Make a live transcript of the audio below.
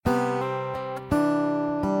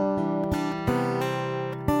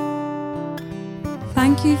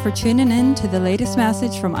Thank you for tuning in to the latest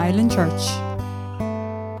message from Island Church.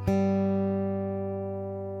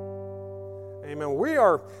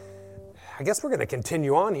 Amen. I guess we're going to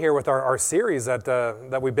continue on here with our series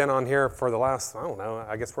that we've been on here for the last,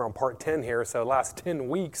 I guess we're on part 10 here, so last 10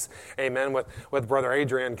 weeks, amen, with Brother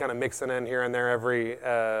Adrian kind of mixing in here and there every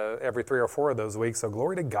 3 or 4 of those weeks. So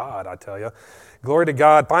glory to God, I tell you. Glory to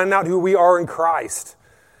God. Finding out who we are in Christ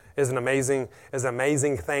is an amazing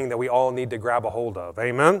thing that we all need to grab a hold of.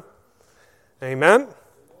 Amen? Amen?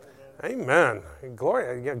 Amen.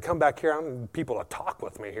 Glory. Come back here. I need people to talk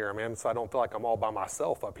with me here, man, so I don't feel like I'm all by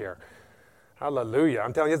myself up here. Hallelujah.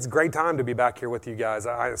 I'm telling you, it's a great time to be back here with you guys.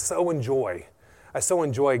 I so enjoy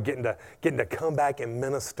getting to come back and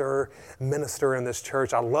minister in this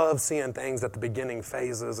church. I love seeing things at the beginning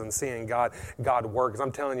phases and seeing God work. 'Cause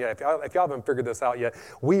I'm telling you, if y'all haven't figured this out yet,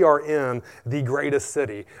 we are in the greatest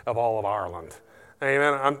city of all of Ireland.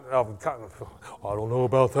 Amen. I don't know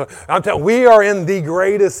about that. I'm telling you, we are in the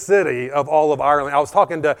greatest city of all of Ireland. I was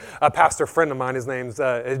talking to a pastor friend of mine. His name's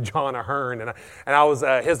John Ahern, and I was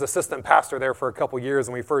his assistant pastor there for a couple years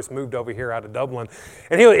when we first moved over here out of Dublin.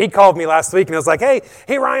 And he called me last week, and he was like, hey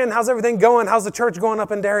Ryan, how's everything going? How's the church going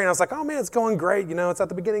up in Derry? And I was like, oh man, it's going great. It's at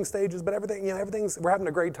the beginning stages, but we're having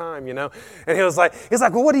a great time. And he was like,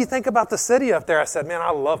 well, what do you think about the city up there? I said, man,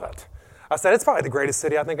 I love it. I said, it's probably the greatest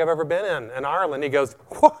city I think I've ever been in Ireland. He goes,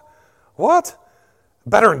 what?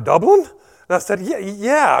 Better than Dublin? And I said,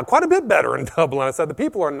 yeah, quite a bit better in Dublin. I said, the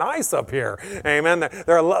people are nice up here. Amen.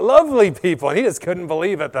 They're lovely people. And he just couldn't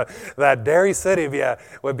believe it, that Derry city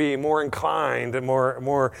would be more inclined and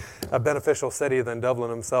more a beneficial city than Dublin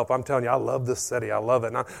himself. I'm telling you, I love this city. I love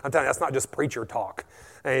it. And I'm telling you, that's not just preacher talk.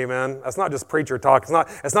 Amen. That's not just preacher talk.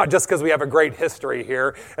 It's not just because we have a great history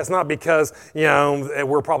here. It's not because,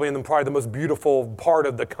 we're probably in probably the most beautiful part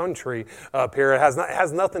of the country up here. It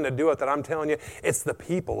has nothing to do with it. I'm telling you, it's the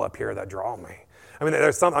people up here that draw me. I mean,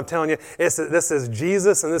 I'm telling you, this is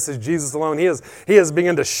Jesus, and this is Jesus alone. He has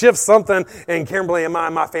begun to shift something in Kimberly and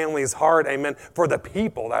my family's heart, amen, for the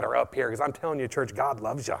people that are up here. Because I'm telling you, church, God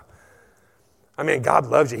loves you. I mean, God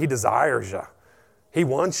loves you. He desires you. He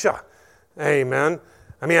wants you. Amen.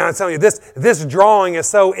 I mean, I'm telling you, this drawing has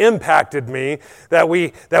so impacted me that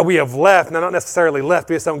we have left. Now, not necessarily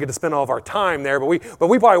left. We just don't get to spend all of our time there. But we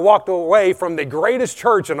probably walked away from the greatest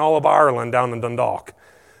church in all of Ireland down in Dundalk.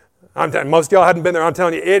 I'm telling you, most of y'all hadn't been there. I'm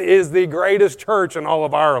telling you, it is the greatest church in all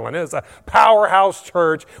of Ireland. It's a powerhouse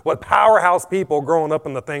church with powerhouse people growing up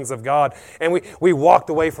in the things of God. And we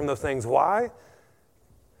walked away from those things. Why?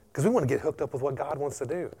 Because we want to get hooked up with what God wants to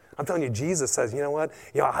do. I'm telling you, Jesus says, you know what?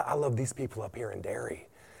 I love these people up here in Derry.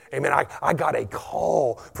 Amen. I got a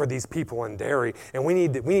call for these people in Derry, and we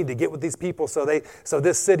need to get with these people so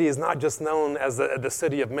this city is not just known as the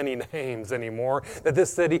city of many names anymore. That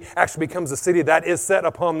this city actually becomes a city that is set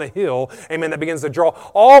upon the hill. Amen. That begins to draw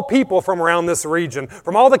all people from around this region,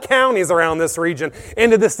 from all the counties around this region,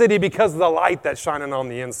 into the city because of the light that's shining on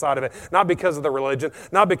the inside of it. Not because of the religion,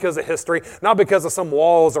 not because of history, not because of some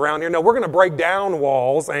walls around here. No, we're going to break down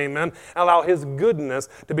walls. Amen. And allow His goodness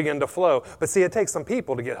to begin to flow. But see, it takes some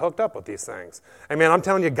people to get hooked up with these things. Amen. I'm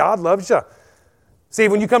telling you, God loves you. See,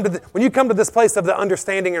 when you come to this place of the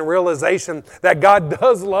understanding and realization that God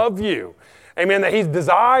does love you, amen, that He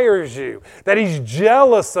desires you, that He's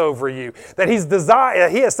jealous over you, that He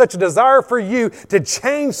has such a desire for you to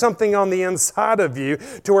change something on the inside of you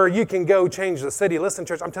to where you can go change the city. Listen,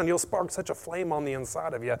 church, I'm telling you, you'll spark such a flame on the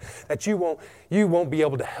inside of you that you won't be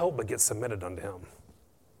able to help but get submitted unto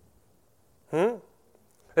Him.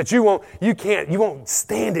 That you won't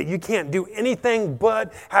stand it. You can't do anything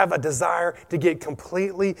but have a desire to get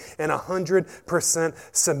completely and 100%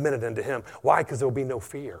 submitted unto Him. Why? Because there will be no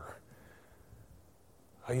fear.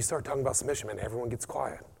 You start talking about submission, man, everyone gets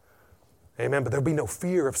quiet. Amen. But there'll be no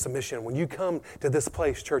fear of submission. When you come to this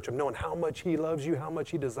place, church, of knowing how much He loves you, how much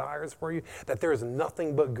He desires for you, that there is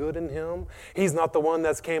nothing but good in Him. He's not the one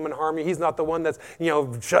that's came and harmed you. He's not the one that's,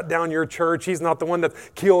 shut down your church. He's not the one that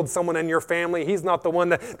killed someone in your family. He's not the one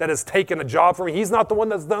that has taken a job from you. He's not the one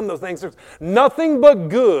that's done those things. There's nothing but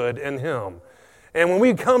good in Him. And when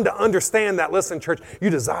we come to understand that, listen, church, you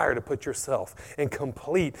desire to put yourself in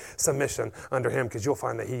complete submission under Him because you'll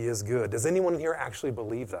find that He is good. Does anyone here actually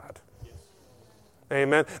believe that?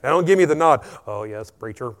 Amen. Now don't give me the nod. Oh yes,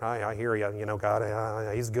 preacher, I hear you.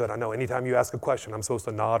 God, He's good. I know. Anytime you ask a question, I'm supposed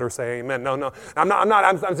to nod or say amen. No, I'm not.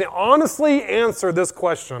 I'm saying honestly answer this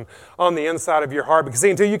question on the inside of your heart because see,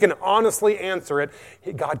 until you can honestly answer it,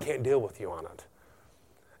 God can't deal with you on it.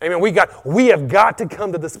 Amen. We have got to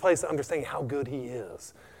come to this place of understanding how good He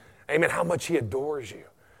is. Amen. How much He adores you,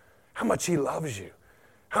 how much He loves you.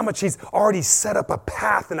 How much He's already set up a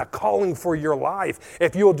path and a calling for your life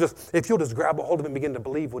if you'll just grab a hold of it and begin to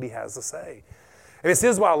believe what He has to say. And this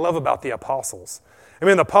is what I love about the apostles. I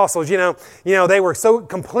mean, the apostles, they were so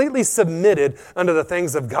completely submitted under the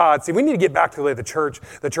things of God. See, we need to get back to the way the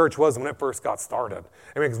church was when it first got started.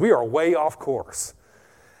 I mean, because we are way off course.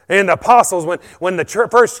 And the apostles, when the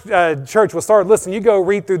first church was started, listen, you go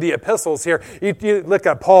read through the epistles here. You look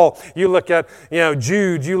at Paul, you look at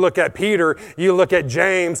Jude, you look at Peter, you look at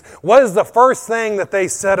James. What is the first thing that they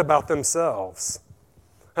said about themselves?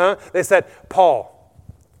 They said, Paul,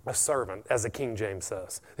 a servant, as the King James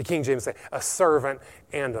says. The King James says, a servant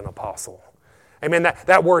and an apostle. Amen.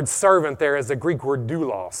 That word servant there is the Greek word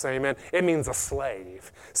doulos. Amen. It means a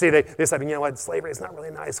slave. See, they said, slavery is not really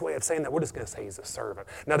a nice way of saying that. We're just going to say he's a servant.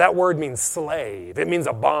 Now, that word means slave. It means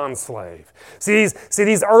a bond slave. See,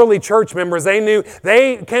 these early church members,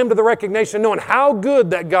 they came to the recognition knowing how good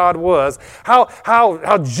that God was,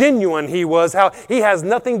 how genuine He was, how He has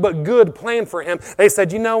nothing but good planned for him. They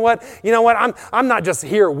said, you know what? I'm not just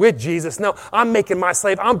here with Jesus. No, I'm making my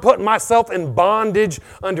slave. I'm putting myself in bondage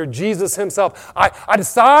under Jesus Himself. I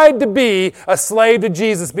decide to be a slave to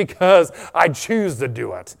Jesus because I choose to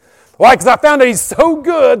do it. Why? Because I found that He's so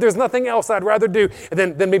good, there's nothing else I'd rather do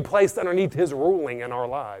than be placed underneath His ruling in our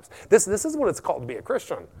lives. This is what it's called to be a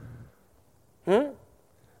Christian.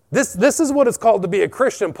 This is what it's called to be a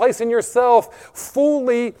Christian, placing yourself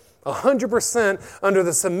fully, 100% under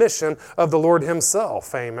the submission of the Lord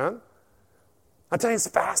Himself. Amen? I tell you, it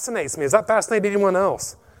fascinates me. Does that fascinate anyone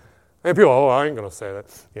else? And people, I ain't going to say that.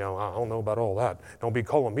 I don't know about all that. Don't be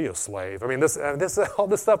calling me a slave. I mean, all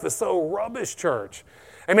this stuff is so rubbish, church.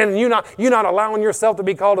 I mean, you're not allowing yourself to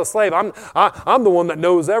be called a slave. I'm the one that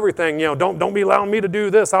knows everything. Don't be allowing me to do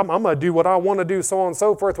this. I'm going to do what I want to do, so on and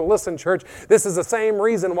so forth. Well, listen, church, this is the same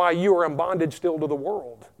reason why you are in bondage still to the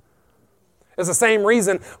world. It's the same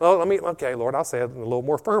reason, okay, Lord, I'll say it a little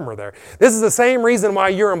more firmer there. This is the same reason why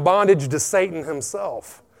you're in bondage to Satan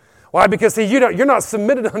himself. Why? Because see, you're not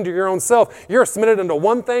submitted unto your own self. You're submitted unto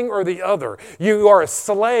one thing or the other. You are a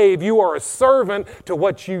slave. You are a servant to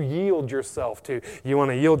what you yield yourself to. You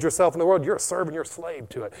want to yield yourself in the world? You're a servant. You're a slave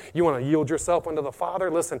to it. You want to yield yourself unto the Father?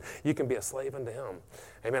 Listen, you can be a slave unto Him.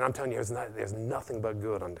 Amen. I'm telling you, there's nothing but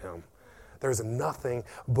good unto Him. There's nothing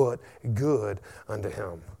but good unto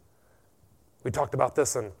Him. We talked about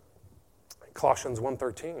this in Colossians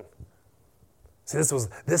 1:13. See,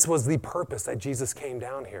 this was the purpose that Jesus came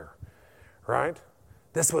down here, right?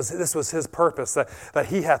 This was His purpose, that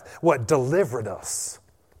He hath, delivered us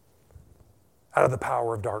out of the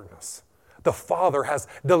power of darkness. The Father has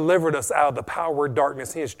delivered us out of the power of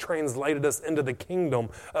darkness. He has translated us into the kingdom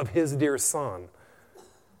of His dear Son.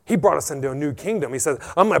 He brought us into a new kingdom. He said,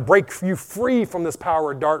 I'm going to break you free from this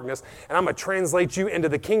power of darkness, and I'm going to translate you into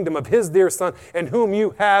the kingdom of His dear Son, in whom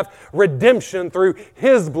you have redemption through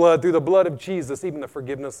His blood, through the blood of Jesus, even the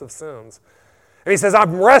forgiveness of sins. And He says,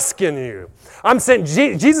 I'm rescuing you. I'm sent.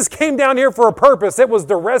 Jesus came down here for a purpose. It was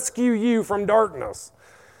to rescue you from darkness.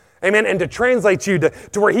 Amen. And to translate you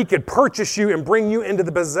to where He could purchase you and bring you into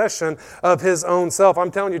the possession of His own self.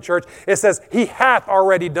 I'm telling you, church, it says He hath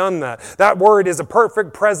already done that. That word is a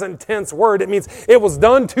perfect present tense word. It means it was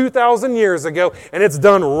done 2,000 years ago, and it's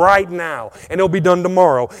done right now. And it'll be done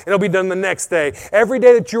tomorrow. And it'll be done the next day. Every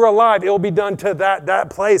day that you're alive, it'll be done to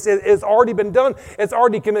that place. It's already been done. It's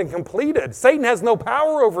already been completed. Satan has no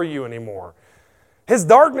power over you anymore. His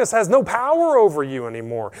darkness has no power over you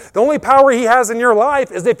anymore. The only power he has in your life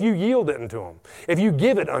is if you yield it unto him, if you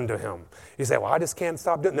give it unto him. You say, well, I just can't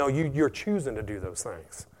stop doing it. No, you're choosing to do those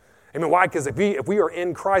things. Amen. Why? Because if we are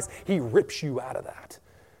in Christ, he rips you out of that.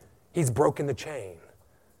 He's broken the chain.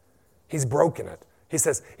 He's broken it. He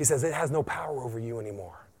says it has no power over you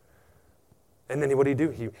anymore. And then what did he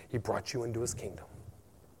do? He brought you into his kingdom.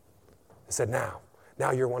 He said, now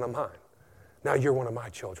you're one of mine. Now you're one of my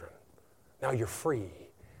children. Now you're free.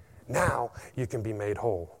 Now you can be made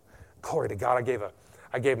whole. Glory to God.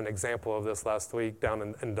 I gave an example of this last week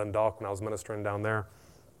down in Dundalk when I was ministering down there.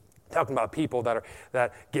 Talking about people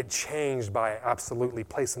that get changed by absolutely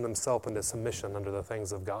placing themselves into submission under the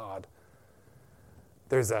things of God.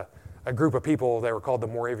 There's a group of people, they were called the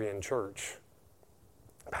Moravian Church.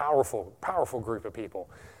 Powerful, powerful group of people.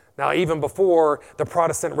 Now, even before the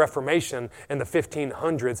Protestant Reformation in the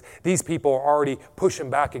 1500s, these people are already pushing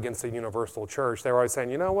back against the universal church. They were always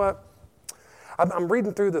saying, you know what? I'm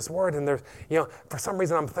reading through this word, and there's, for some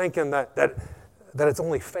reason I'm thinking that it's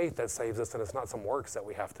only faith that saves us, and it's not some works that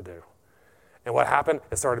we have to do. And what happened?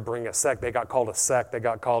 It started bringing a sect. They got called a sect. They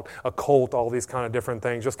got called a cult, all these kind of different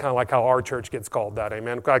things, just kind of like how our church gets called that,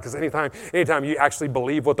 amen? Because anytime you actually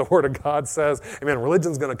believe what the Word of God says, amen,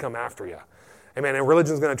 religion's going to come after you. Amen. And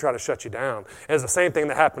religion's going to try to shut you down. It's the same thing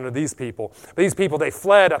that happened to these people. These people, they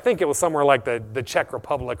fled. I think it was somewhere like the Czech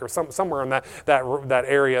Republic or somewhere in that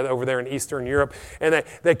area over there in Eastern Europe. And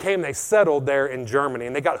they settled there in Germany.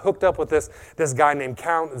 And they got hooked up with this guy named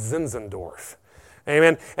Count Zinzendorf.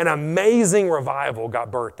 Amen. An amazing revival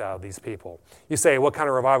got birthed out of these people. You say, what kind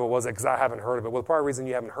of revival was it? Because I haven't heard of it. Well, the probably reason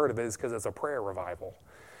you haven't heard of it is because it's a prayer revival.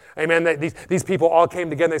 Amen. These people all came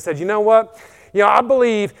together and they said, you know what? I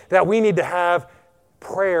believe that we need to have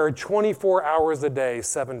prayer 24 hours a day,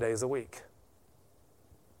 7 days a week.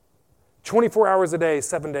 24 hours a day,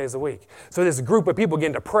 7 days a week. So this group of people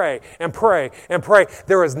begin to pray and pray and pray.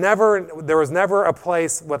 There was never a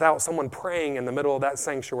place without someone praying in the middle of that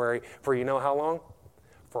sanctuary for you know how long?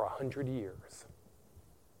 For 100 years.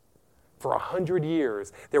 For 100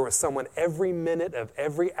 years, there was someone every minute of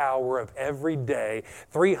every hour of every day,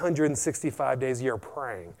 365 days a year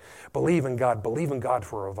praying. Believe in God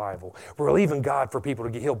for revival. Believe in God for people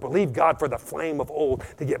to get healed. Believe God for the flame of old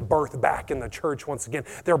to get birthed back in the church once again.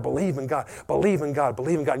 They're believing God, believe in God,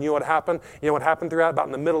 believe in God. And you know what happened? You know what happened throughout? About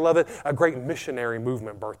in the middle of it, a great missionary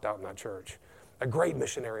movement birthed out in that church. A great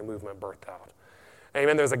missionary movement birthed out.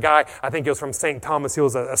 Amen. There's a guy, I think he was from St. Thomas. He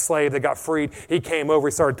was a slave that got freed. He came over,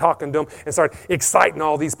 he started talking to them and started exciting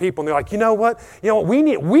all these people. And they're like, you know what? We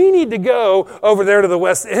need to go over there to the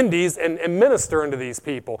West Indies and minister unto these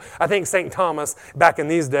people. I think St. Thomas, back in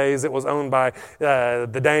these days, it was owned by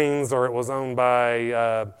the Danes or it was owned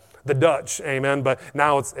by the Dutch. Amen. But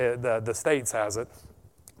now it's the States has it.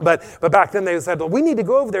 But back then they said, well, we need to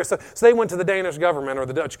go over there. So they went to the Danish government or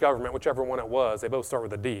the Dutch government, whichever one it was. They both start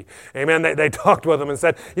with a D. Amen. They talked with them and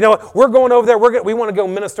said, you know what, we're going over there. We want to go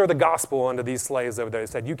minister the gospel unto these slaves over there. They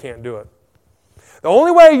said, you can't do it. The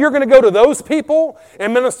only way you're going to go to those people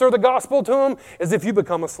and minister the gospel to them is if you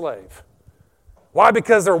become a slave. Why?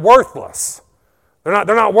 Because they're worthless. They're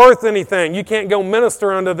not worth anything. You can't go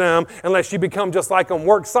minister unto them unless you become just like them,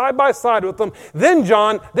 work side by side with them. Then,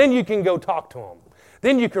 John, you can go talk to them.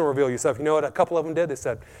 Then you can reveal yourself. You know what a couple of them did? They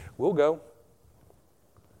said, we'll go.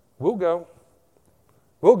 We'll go.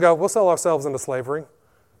 We'll go. We'll sell ourselves into slavery.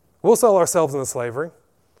 We'll sell ourselves into slavery.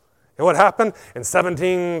 And what happened? In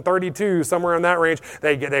 1732, somewhere in that range,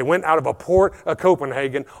 they went out of a port of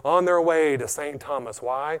Copenhagen on their way to St. Thomas.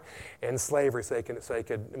 Why? In slavery, so they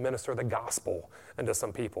could minister the gospel unto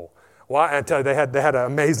some people. Why? I tell you, they had an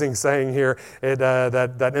amazing saying here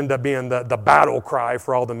that ended up being the battle cry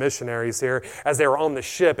for all the missionaries here. As they were on the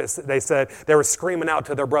ship, they said they were screaming out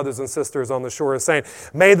to their brothers and sisters on the shore, saying,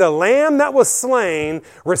 "May the Lamb that was slain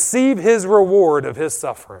receive his reward of his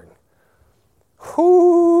suffering."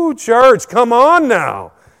 Whoo, church, come on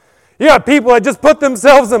now. You got people that just put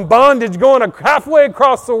themselves in bondage going halfway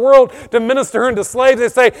across the world to minister unto slaves. They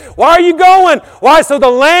say, why are you going? Why? So the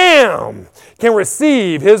Lamb can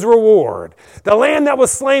receive his reward. The Lamb that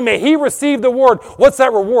was slain, may he receive the reward. What's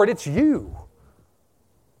that reward? It's you.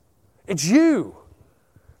 It's you.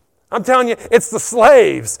 I'm telling you, it's the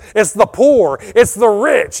slaves, it's the poor, it's the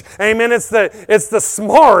rich, amen, it's the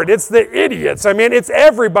smart, it's the idiots, I mean, it's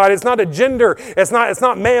everybody, it's not a gender, it's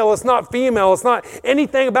not male, it's not female, it's not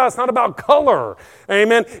anything about, it's not about color,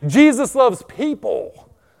 amen. Jesus loves people.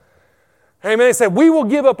 Amen. They said, we will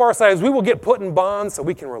give up our slaves, we will get put in bonds so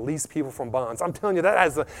we can release people from bonds. I'm telling you,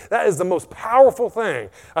 that is the most powerful thing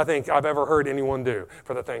I think I've ever heard anyone do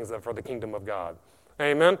for the kingdom of God.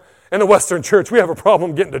 Amen. In the Western church, we have a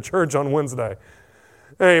problem getting to church on Wednesday.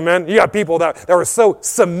 Amen. You got people that were so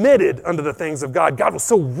submitted unto the things of God. God was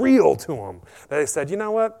so real to them that they said, you know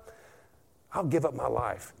what? I'll give up my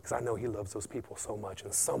life because I know he loves those people so much,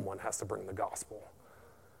 and someone has to bring the gospel.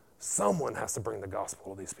 Someone has to bring the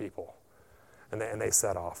gospel to these people. And they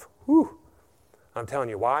set off. Whew. I'm telling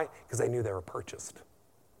you, why? Because they knew they were purchased.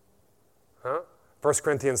 1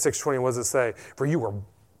 Corinthians 6:20, what does it say? For you were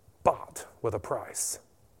bought with a price.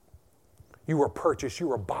 You were purchased. You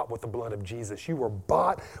were bought with the blood of Jesus. You were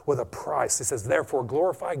bought with a price. It says, therefore,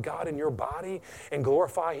 glorify God in your body and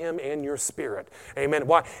glorify him in your spirit. Amen.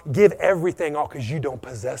 Why? Give everything all because you don't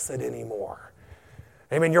possess it anymore.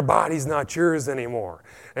 Amen. Your body's not yours anymore.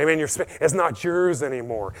 Amen. It's not yours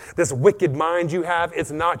anymore. This wicked mind you have,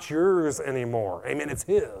 it's not yours anymore. Amen. It's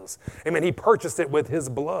his. Amen. He purchased it with his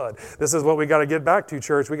blood. This is what we got to get back to,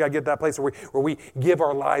 church. We got to get that place where we give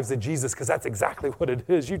our lives to Jesus, because that's exactly what it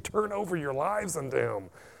is. You turn over your lives unto him.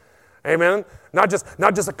 Amen. Not just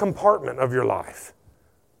a compartment of your life.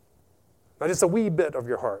 Not just a wee bit of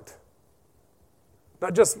your heart.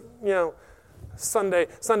 Not just,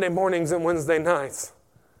 Sunday mornings and Wednesday nights.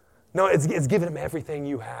 No, it's giving him everything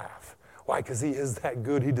you have. Why? Because he is that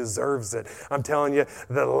good. He deserves it. I'm telling you,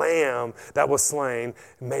 the Lamb that was slain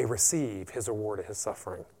may receive his reward of his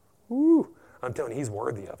suffering. Woo! I'm telling you, He's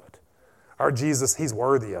worthy of it. Our Jesus, He's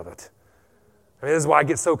worthy of it. I mean, this is why I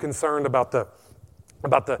get so concerned about the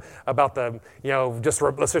let's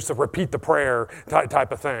just repeat the prayer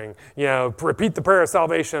type of thing. Repeat the prayer of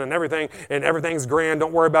salvation and everything's grand.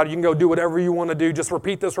 Don't worry about it. You can go do whatever you want to do. Just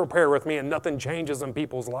repeat this prayer with me, and nothing changes in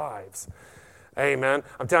people's lives. Amen.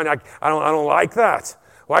 I'm telling you, I don't like that.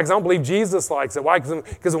 Why? Because I don't believe Jesus likes it. Why?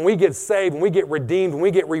 Because when we get saved, when we get redeemed, when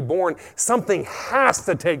we get reborn, something has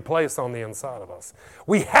to take place on the inside of us.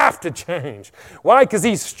 We have to change. Why? Because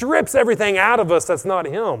He strips everything out of us that's not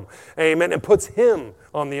Him. Amen. And puts Him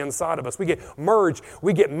on the inside of us. We get merged.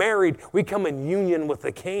 We get married. We come in union with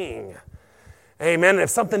the King. Amen. And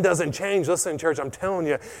if something doesn't change, listen, church, I'm telling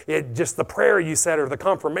you, just the prayer you said or the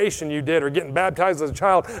confirmation you did or getting baptized as a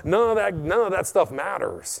child, none of that stuff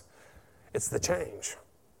matters. It's the change.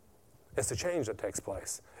 It's the change that takes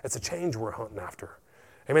place. It's a change we're hunting after.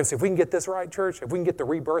 Amen. So if we can get this right, church, if we can get the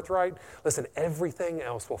rebirth right, listen, everything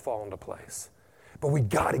else will fall into place. But we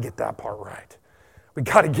got to get that part right. We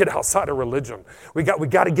got to get outside of religion. We got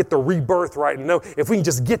to get the rebirth right. And know if we can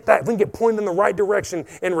just get that, if we can get pointed in the right direction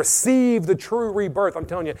and receive the true rebirth, I'm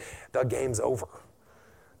telling you, the game's over.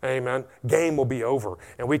 Amen. Game will be over,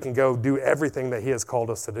 and we can go do everything that He has called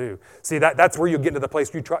us to do. See, that's where you'll get into the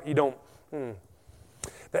place you don't.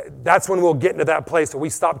 That's when we'll get into that place where we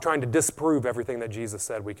stop trying to disprove everything that Jesus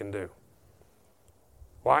said we can do.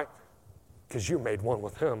 Why? Because you made one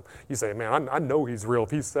with Him. You say, man, I know He's real.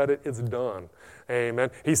 If He said it, it's done.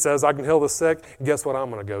 Amen. He says I can heal the sick. Guess what I'm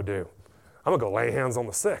going to go do? I'm going to go lay hands on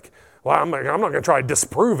the sick. Well, I'm not going to try to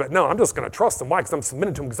disprove it. No, I'm just going to trust Him. Why? Because I'm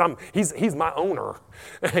submitted to Him because He's my owner.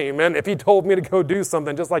 Amen. If He told me to go do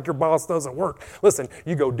something just like your boss doesn't work, listen,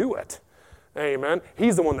 you go do it. Amen.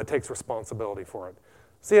 He's the one that takes responsibility for it.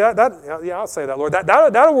 See, I'll say that, Lord.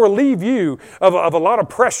 That will relieve you of a lot of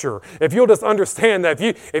pressure if you'll just understand that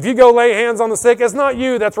if you go lay hands on the sick, it's not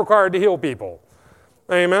you that's required to heal people.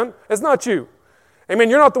 Amen? It's not you.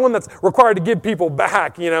 Amen? You're not the one that's required to give people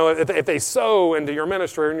back, if they sow into your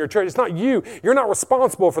ministry or in your church. It's not you. You're not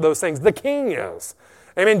responsible for those things. The King is.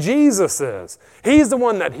 Amen? Jesus is. He's the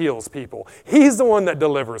one that heals people. He's the one that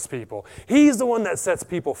delivers people. He's the one that sets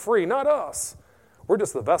people free, not us. We're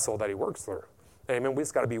just the vessel that He works through. Amen. We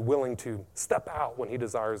just got to be willing to step out when He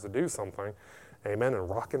desires to do something. Amen. And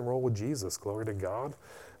rock and roll with Jesus. Glory to God.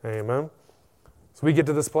 Amen. So we get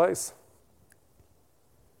to this place.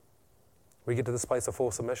 We get to this place of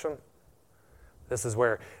full submission. This is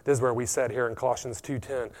where we said here in Colossians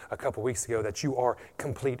 2:10 a couple weeks ago that you are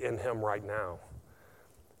complete in Him right now.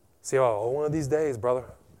 See, one of these days, brother,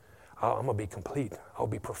 I'm going to be complete. I'll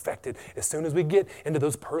be perfected as soon as we get into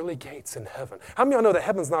those pearly gates in heaven. How many of y'all know that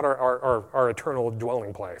heaven's not our eternal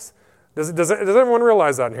dwelling place? Does everyone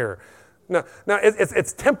realize that in here? No,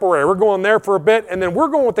 it's temporary. We're going there for a bit, and then we're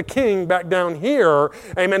going with the King back down here,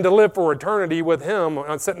 amen, to live for eternity with Him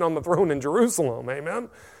sitting on the throne in Jerusalem, amen?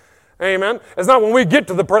 Amen? It's not when we get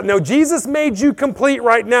to no, Jesus made you complete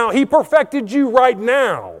right now. He perfected you right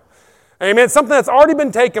now. Amen. Something that's already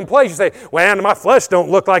been taking place. You say, well, my flesh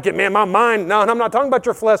don't look like it, man. My mind, no, I'm not talking about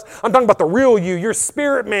your flesh. I'm talking about the real you. Your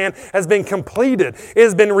spirit, man, has been completed. It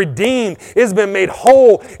has been redeemed. It has been made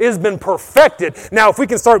whole. It has been perfected. Now, if we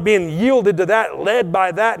can start being yielded to that, led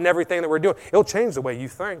by that and everything that we're doing, it'll change the way you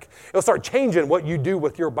think. It'll start changing what you do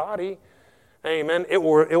with your body. Amen. It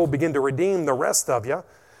will begin to redeem the rest of you.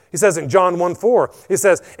 He says in John 1:4, he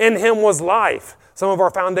says, in Him was life. Some of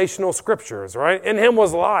our foundational scriptures, right? In Him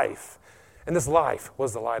was life. And this life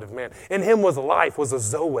was the light of man. In Him was life, was a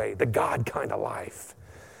Zoe, the God kind of life.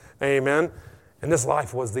 Amen. And this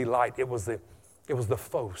life was the light. It was the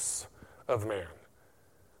phos of man.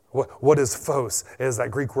 What is phos? Is that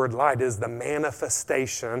Greek word light is the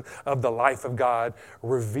manifestation of the life of God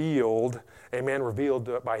revealed. Amen.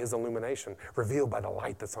 Revealed by His illumination. Revealed by the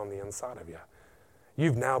light that's on the inside of you.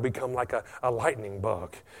 You've now become like a lightning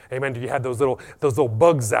bug. Amen. You had those little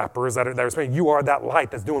bug zappers that are saying you are that light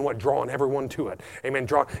that's doing what? Drawing everyone to it. Amen.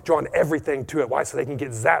 Drawing everything to it. Why? So they can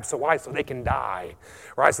get zapped. So why? So they can die.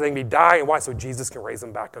 Right? So they can be dying. Why? So Jesus can raise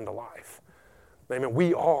them back unto life. Amen.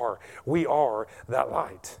 We are that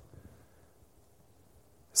light.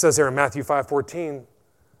 It says here in Matthew 5:14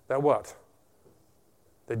 that what?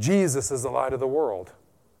 That Jesus is the light of the world.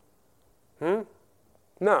 No.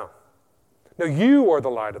 No, you are the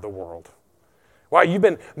light of the world. Why? You've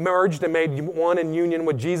been merged and made one in union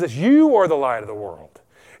with Jesus. You are the light of the world.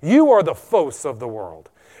 You are the phos of the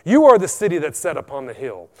world. You are the city that's set upon the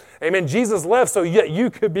hill. Amen. Jesus left so yet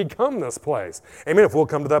you could become this place. Amen. If we'll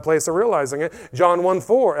come to that place of realizing it. John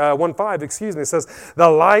 1:5, says, the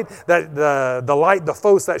light, the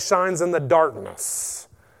phos that shines in the darkness.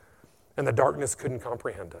 And the darkness couldn't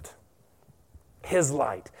comprehend it. His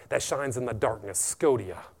light that shines in the darkness,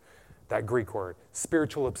 scodia, that Greek word,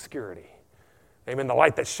 spiritual obscurity. Amen. The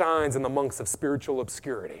light that shines in the monks of spiritual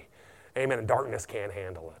obscurity. Amen. And darkness can't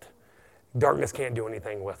handle it. Darkness can't do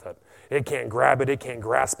anything with it. It can't grab it. It can't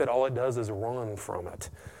grasp it. All it does is run from it.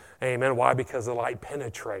 Amen. Why? Because the light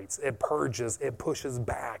penetrates. It purges. It pushes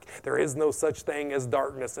back. There is no such thing as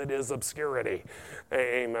darkness. It is obscurity.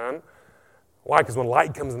 Amen. Why? Because when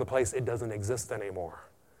light comes into place, it doesn't exist anymore.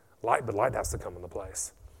 But light has to come into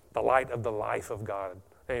place. The light of the life of God.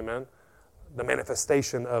 Amen. The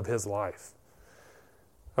manifestation of His life.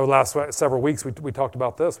 Over the last several weeks, we talked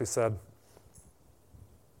about this. We said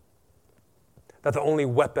that the only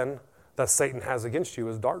weapon that Satan has against you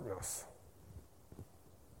is darkness.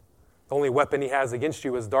 The only weapon he has against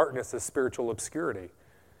you is darkness, is spiritual obscurity.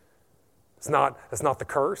 It's not the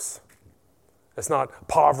curse. It's not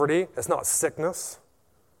poverty. It's not sickness.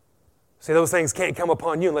 See, those things can't come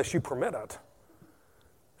upon you unless you permit it.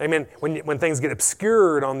 Amen. When things get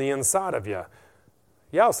obscured on the inside of you.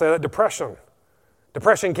 Yeah, I'll say that. Depression.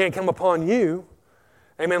 Depression can't come upon you,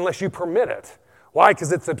 amen, unless you permit it. Why?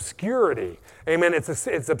 Because it's obscurity. Amen.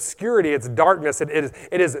 It's obscurity. It's darkness. It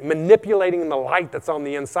is manipulating the light that's on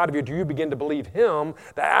the inside of you. Do you begin to believe him,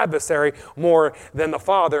 the adversary, more than the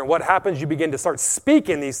Father? And what happens? You begin to start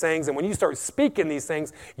speaking these things. And when you start speaking these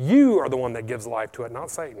things, you are the one that gives life to it, not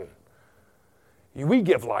Satan. We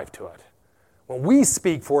give life to it. When we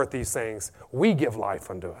speak forth these things, we give life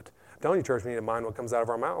unto it. I'm telling you, church, we need to mind what comes out of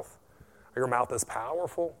our mouth. Your mouth is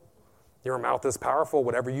powerful. Your mouth is powerful.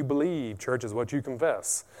 Whatever you believe, church, is what you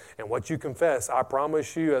confess. And what you confess, I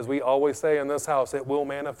promise you, as we always say in this house, it will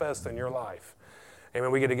manifest in your life.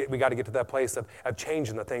 Amen. We got to get to that place of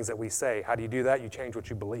changing the things that we say. How do you do that? You change what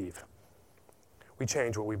you believe. We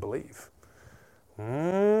change what we believe.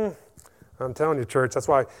 I'm telling you, church, this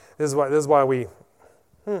is why we,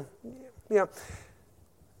 yeah.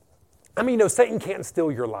 I mean, Satan can't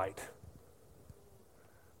steal your light.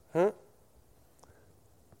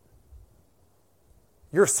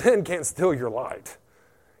 Your sin can't steal your light.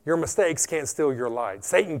 Your mistakes can't steal your light.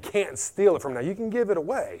 Satan can't steal it from you. You can give it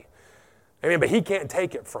away. Amen, but he can't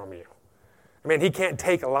take it from you. I mean, he can't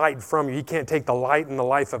take light from you. He can't take the light and the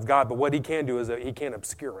life of God, but what he can do is that he can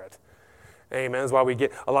obscure it. Amen. That's why we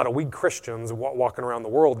get a lot of weak Christians walking around the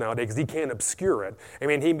world nowadays, because he can't obscure it. I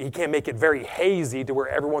mean, he can't make it very hazy to where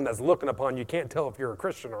everyone that's looking upon you can't tell if you're a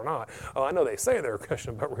Christian or not. Oh, I know they say they're a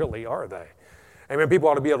Christian, but really are they? Amen. People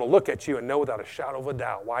ought to be able to look at you and know without a shadow of a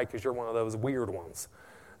doubt. Why? Because you're one of those weird ones.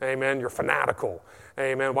 Amen. You're fanatical.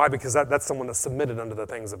 Amen. Why? Because that's someone that's submitted unto the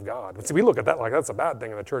things of God. But see, we look at that like that's a bad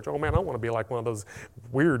thing in the church. Oh, man, I don't want to be like one of those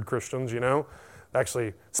weird Christians,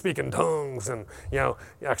 actually speak in tongues and, you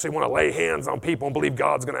actually want to lay hands on people and believe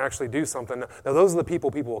God's going to actually do something. Now, those are the people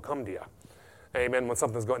will come to you. Amen. When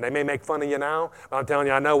something's going, they may make fun of you now. But I'm telling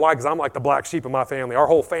you, I know why, because I'm like the black sheep of my family. Our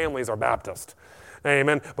whole families are Baptist.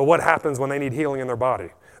 Amen. But what happens when they need healing in their body?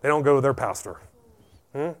 They don't go to their pastor.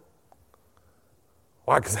 Why?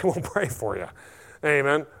 Because they won't pray for you.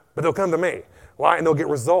 Amen. But they'll come to me. Why? And they'll get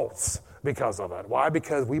results because of it. Why?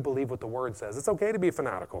 Because we believe what the Word says. It's okay to be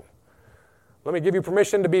fanatical. Let me give you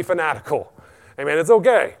permission to be fanatical. Amen. It's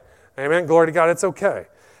okay. Amen. Glory to God. It's okay.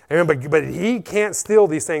 Amen. But he can't steal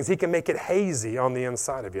these things. He can make it hazy on the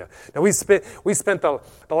inside of you. Now, we spent the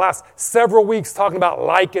last several weeks talking about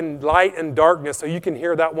light and darkness, so you can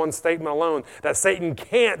hear that one statement alone, that Satan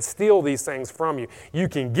can't steal these things from you. You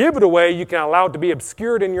can give it away. You can allow it to be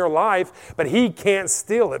obscured in your life, but he can't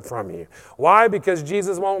steal it from you. Why? Because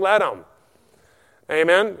Jesus won't let him.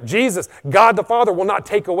 Amen. Jesus, God the Father, will not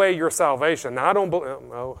take away your salvation. Now, I don't believe.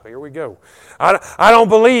 Oh, here we go. I don't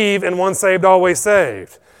believe in once saved, always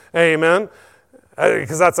saved. Amen.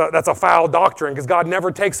 Because that's a foul doctrine. Because God never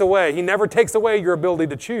takes away. He never takes away your ability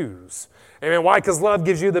to choose. Amen. Why? Because love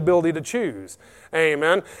gives you the ability to choose.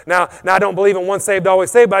 Amen. Now I don't believe in once saved,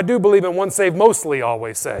 always saved, but I do believe in once saved, mostly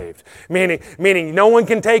always saved. Meaning no one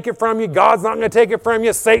can take it from you. God's not going to take it from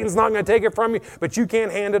you. Satan's not going to take it from you. But you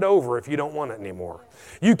can't hand it over if you don't want it anymore.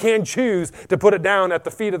 You can choose to put it down at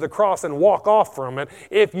the feet of the cross and walk off from it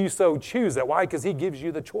if you so choose it. Why? Because he gives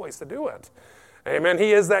you the choice to do it. Amen.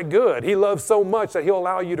 He is that good. He loves so much that he'll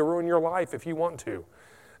allow you to ruin your life if you want to.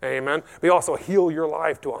 Amen. But he also heal your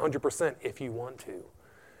life to 100% if you want to.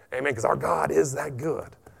 Amen. Because our God is that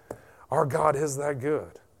good. Our God is that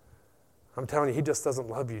good. I'm telling you, he just doesn't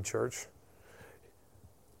love you, church.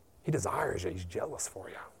 He desires you. He's jealous for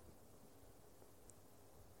you.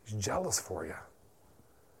 He's jealous for you.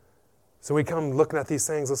 So we come looking at these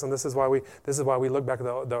things. Listen, this is why we look back at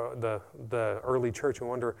the early church and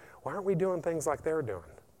wonder, why aren't we doing things like they're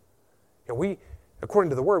doing? According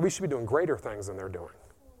to the Word, we should be doing greater things than they're doing.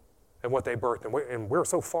 and what they birthed. And we're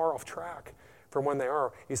so far off track from when they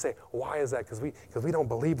are. You say, why is that? Because we don't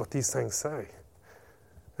believe what these things say.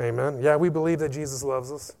 Amen. Yeah, we believe that Jesus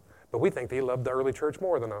loves us, but we think that he loved the early church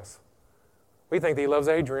more than us. We think that he loves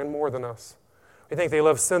Adrian more than us. We think that he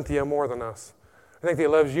loves Cynthia more than us. We think that he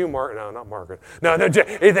loves you, No, not Margaret. No,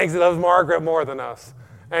 he thinks he loves Margaret more than us.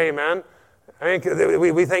 Amen. I mean,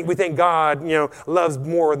 we think God, loves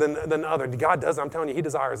more than others. God does. I'm telling you, he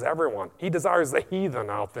desires everyone. He desires the heathen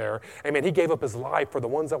out there. Amen. He gave up his life for the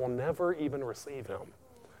ones that will never even receive him.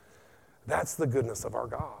 That's the goodness of our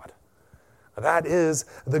God. That is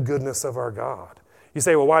the goodness of our God. You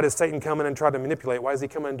say, well, why does Satan come in and try to manipulate? Why does he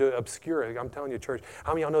come in to obscure it? I'm telling you, church,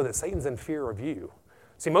 how many of y'all know that Satan's in fear of you?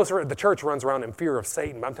 See, most of the church runs around in fear of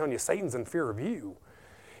Satan, but I'm telling you, Satan's in fear of you.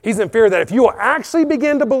 He's in fear that if you will actually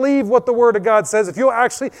begin to believe what the Word of God says, if you'll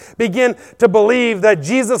actually begin to believe that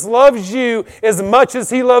Jesus loves you as much as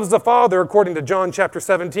he loves the Father, according to John chapter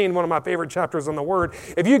 17, one of my favorite chapters on the Word,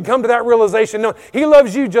 if you come to that realization, no, he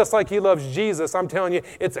loves you just like he loves Jesus, I'm telling you,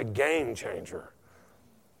 it's a game changer.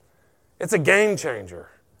 It's a game changer.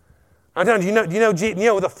 I'm telling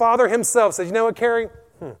you, the Father himself says, you know what, Carrie?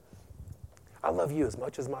 I love you as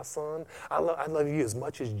much as my son. I love you as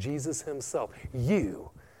much as Jesus himself.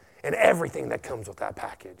 You. And everything that comes with that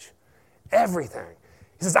package. Everything.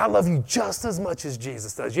 He says, I love you just as much as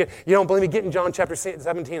Jesus does. You don't believe me? Get in John chapter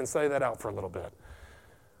 17 and study that out for a little bit.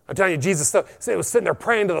 I'm telling you, Jesus was sitting there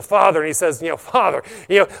praying to the Father, and he says, Father,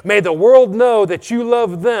 may the world know that you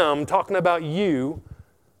love them, talking about you,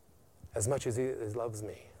 as much as he loves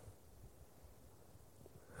me.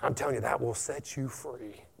 I'm telling you, that will set you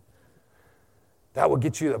free. That will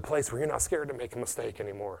get you to a place where you're not scared to make a mistake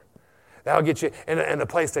anymore. That'll get you in a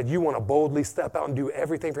place that you want to boldly step out and do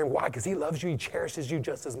everything for him. Why? Because he loves you. He cherishes you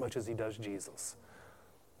just as much as he does Jesus.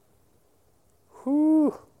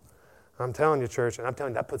 Whew. I'm telling you, church, and I'm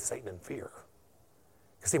telling you, that puts Satan in fear.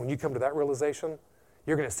 Because see, when you come to that realization,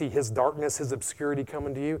 you're going to see his darkness, his obscurity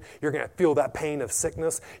coming to you. You're going to feel that pain of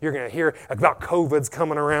sickness. You're going to hear about COVID's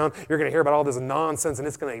coming around. You're going to hear about all this nonsense, and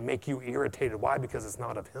it's going to make you irritated. Why? Because it's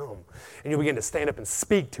not of him. And you'll begin to stand up and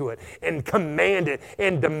speak to it and command it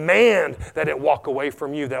and demand that it walk away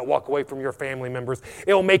from you, that it walk away from your family members.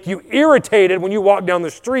 It'll make you irritated when you walk down the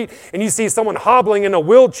street and you see someone hobbling in a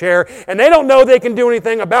wheelchair, and they don't know they can do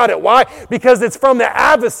anything about it. Why? Because it's from the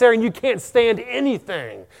adversary, and you can't stand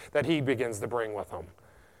anything that he begins to bring with him.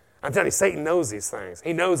 I'm telling you, Satan knows these things.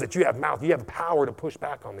 He knows that you have mouth. You have power to push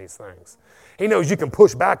back on these things. He knows you can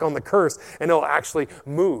push back on the curse and it'll actually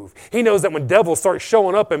move. He knows that when devils start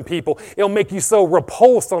showing up in people, it'll make you so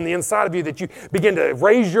repulsed on the inside of you that you begin to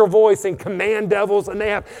raise your voice and command devils, and they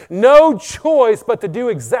have no choice but to do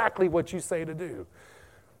exactly what you say to do.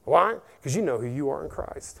 Why? Because you know who you are in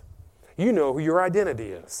Christ. You know who your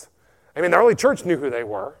identity is. I mean, the early church knew who they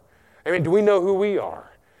were. I mean, do we know who we are?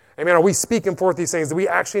 Amen. Are we speaking forth these things? Do we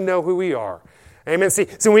actually know who we are? Amen. See,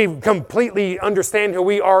 so when we completely understand who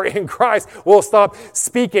we are in Christ, we'll stop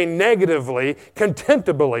speaking negatively,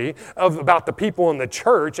 contemptibly about the people in the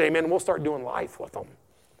church. Amen. We'll start doing life with them.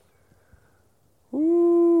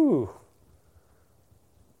 Ooh.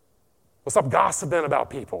 We'll stop gossiping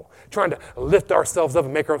about people, trying to lift ourselves up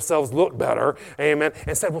and make ourselves look better. Amen.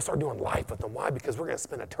 Instead, we'll start doing life with them. Why? Because we're going to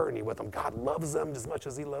spend eternity with them. God loves them as much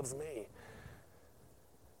as he loves me.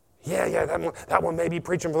 Yeah, that one may be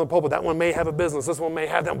preaching from the pulpit. That one may have a business. This one may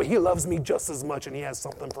have that, but he loves me just as much, and he has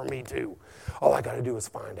something for me too. All I got to do is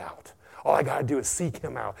find out. All I got to do is seek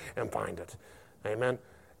him out and find it. Amen.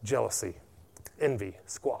 Jealousy, envy,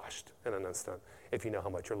 squashed in an instant if you know how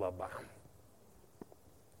much you're loved by him.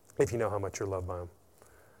 If you know how much you're loved by him.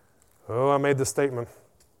 Oh, I made this statement.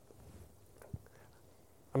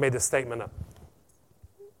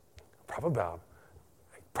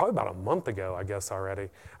 Probably about a month ago, I guess, already.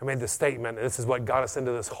 I made this statement, and this is what got us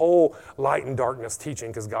into this whole light and darkness teaching,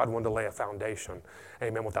 because God wanted to lay a foundation.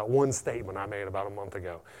 Amen. With that one statement I made about a month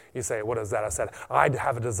ago. You say, what is that? I said, I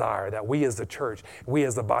have a desire that we as the church, we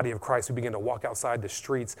as the body of Christ, we begin to walk outside the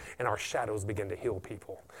streets and our shadows begin to heal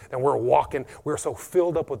people. And we're so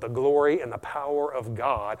filled up with the glory and the power of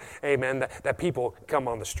God, amen, that people come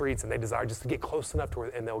on the streets and they desire just to get close enough to where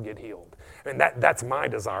and they'll get healed. And that's my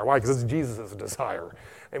desire. Why? Because it's Jesus' desire.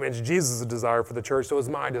 Amen. It's Jesus' desire for the church, so it's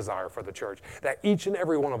my desire for the church. That each and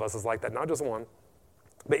every one of us is like that, not just one.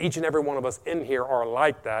 But each and every one of us in here are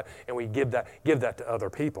like that, and we give that to other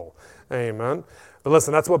people. Amen. But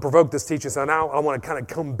listen, that's what provoked this teaching. So now I want to kind of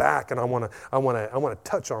come back, and I want to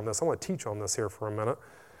touch on this. I want to teach on this here for a minute,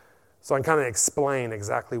 so I can kind of explain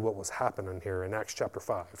exactly what was happening here in Acts chapter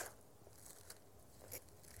 5.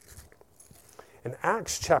 In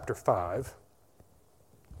Acts chapter 5,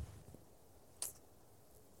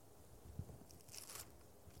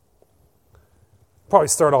 Probably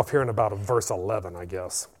start off here in about verse 11, I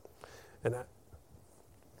guess.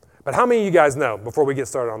 But how many of you guys know, before we get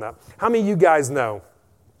started on that, how many of you guys know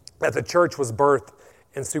that the church was birthed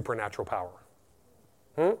in supernatural power?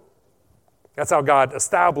 That's how God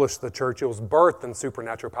established the church. It was birthed in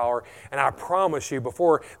supernatural power. And I promise you,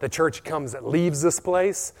 before the church leaves this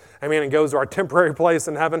place, and goes to our temporary place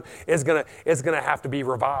in heaven, it's gonna have to be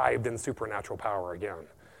revived in supernatural power again.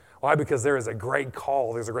 Why? Because there is a great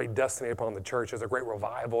call, there's a great destiny upon the church, there's a great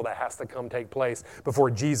revival that has to take place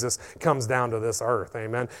before Jesus comes down to this earth,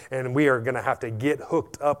 amen? And we are going to have to get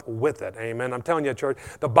hooked up with it, amen? I'm telling you, church,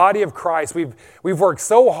 the body of Christ, we've worked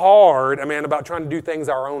so hard, about trying to do things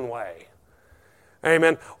our own way.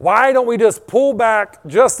 Amen. Why don't we just pull back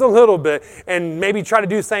just a little bit and maybe try to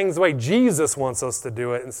do things the way Jesus wants us to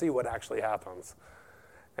do it and see what actually happens?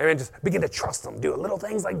 Amen. Just begin to trust Him. Do little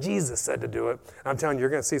things like Jesus said to do it. I'm telling you, you're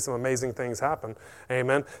going to see some amazing things happen.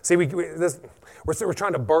 Amen. See, we're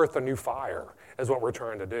trying to birth a new fire is what we're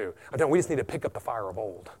trying to do. I'm telling you, we just need to pick up the fire of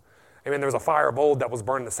old. Amen. There was a fire of old that was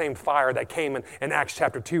burning, the same fire that came in Acts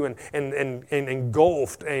chapter 2 and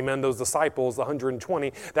engulfed, amen, those disciples, the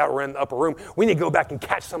 120 that were in the upper room. We need to go back and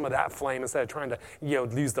catch some of that flame instead of trying to,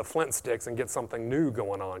 use the flint sticks and get something new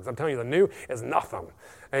going on. Because I'm telling you, the new is nothing.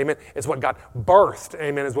 Amen. It's what God birthed,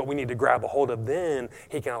 amen, is what we need to grab a hold of. Then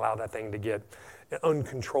He can allow that thing to get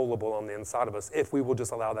uncontrollable on the inside of us if we will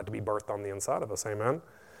just allow that to be birthed on the inside of us. Amen.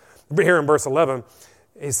 Here in verse 11,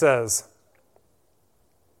 he says,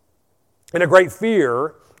 And a great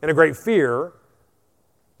fear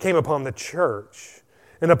came upon the church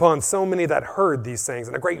and upon so many that heard these things.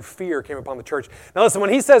 And a great fear came upon the church. Now listen,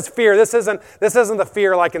 when he says fear, this isn't the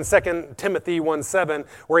fear like in 2 Timothy 1:7,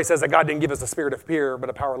 where he says that God didn't give us a spirit of fear, but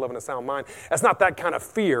a power, love, and a sound mind. That's not that kind of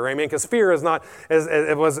fear, amen, because fear is not,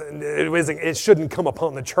 it shouldn't come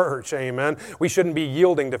upon the church, amen. We shouldn't be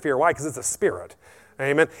yielding to fear. Why? Because it's a spirit,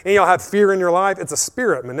 amen. And y'all have fear in your life, it's a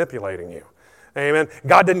spirit manipulating you. Amen.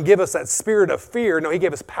 God didn't give us that spirit of fear. No, He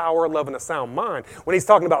gave us power, love, and a sound mind. When He's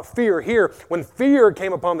talking about fear here, when fear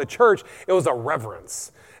came upon the church, it was a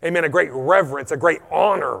reverence. Amen. A great reverence, a great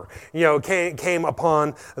honor, came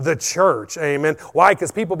upon the church. Amen. Why?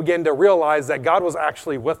 Because people began to realize that God was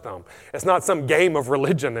actually with them. It's not some game of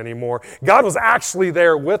religion anymore. God was actually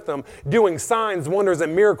there with them, doing signs, wonders,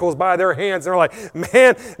 and miracles by their hands. And they're like,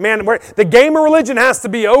 man, the game of religion has to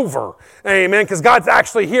be over. Amen. Because God's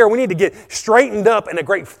actually here. We need to get straightened up, and a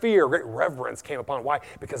great fear, great reverence came upon. Why?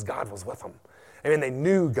 Because God was with them. I mean, they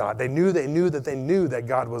knew God. They knew that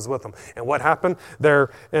God was with them. And what happened? There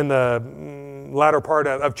in the latter part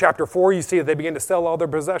of chapter 4, you see that they began to sell all their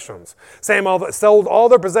possessions. Sold all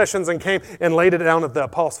their possessions and came and laid it down at the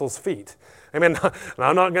apostles' feet. Amen.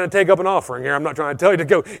 I'm not going to take up an offering here. I'm not trying to tell you to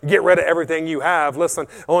go get rid of everything you have. Listen,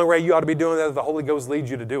 the only way you ought to be doing that is the Holy Ghost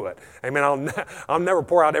leads you to do it. Amen. I'll never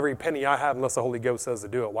pour out every penny I have unless the Holy Ghost says to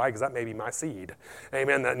do it. Why? Because that may be my seed.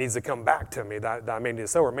 Amen. That needs to come back to me. That I may need to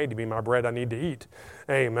sow, or may to be my bread I need to eat.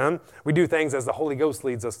 Amen. We do things as the Holy Ghost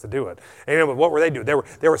leads us to do it. Amen. But what were they doing?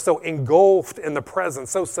 They were so engulfed in the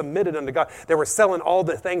presence, so submitted unto God. They were selling all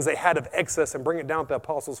the things they had of excess and bringing it down to the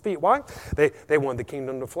apostles' feet. Why? They wanted the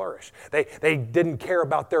kingdom to flourish. They didn't care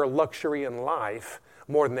about their luxury in life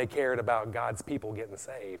more than they cared about God's people getting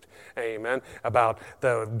saved. Amen. About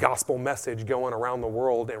the gospel message going around the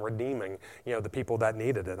world and redeeming, the people that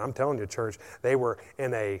needed it. I'm telling you, church, they were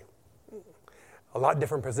in a lot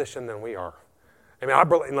different position than we are.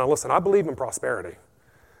 I believe in prosperity.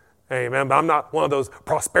 Amen. But I'm not one of those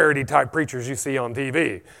prosperity type preachers you see on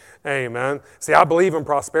TV. Amen. See, I believe in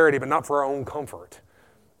prosperity, but not for our own comfort.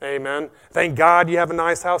 Amen. Thank God you have a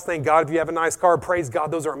nice house. Thank God if you have a nice car. Praise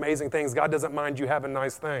God. Those are amazing things. God doesn't mind you having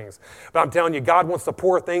nice things. But I'm telling you, God wants to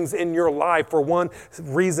pour things in your life for one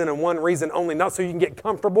reason and one reason only. Not so you can get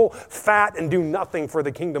comfortable, fat, and do nothing for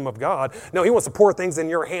the kingdom of God. No, He wants to pour things in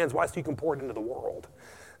your hands. Why? So you can pour it into the world.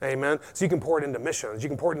 Amen. So you can pour it into missions. You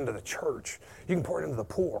can pour it into the church. You can pour it into the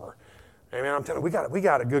poor. Amen. I'm telling you, we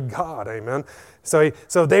got a good God. Amen. So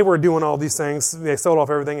they were doing all these things. They sold off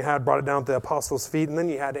everything they had, brought it down to the apostles' feet, and then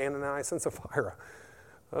you had Ananias and Sapphira.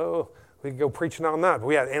 Oh, we could go preaching on that. But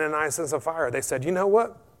we had Ananias and Sapphira. They said, you know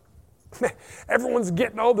what? Everyone's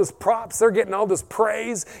getting all this props. They're getting all this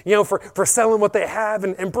praise, for selling what they have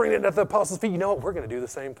and bringing it at the apostles' feet. You know what? We're going to do the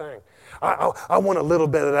same thing. I want a little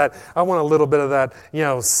bit of that. I want a little bit of that,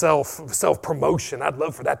 self-promotion. I'd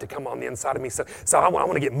love for that to come on the inside of me. So I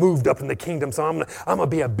want to get moved up in the kingdom. So I'm going to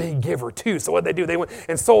be a big giver too. So what they do, they went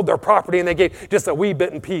and sold their property and they gave just a wee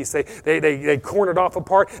bit in piece. They cornered off a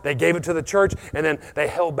part. They gave it to the church and then they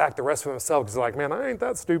held back the rest for themselves because they're like, man, I ain't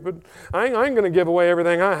that stupid. I ain't going to give away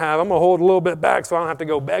everything I have. I'm going to hold a little bit back so I don't have to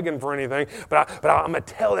go begging for anything. But I'm going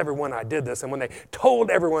to tell everyone I did this. And when they told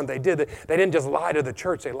everyone they did it, they didn't just lie to the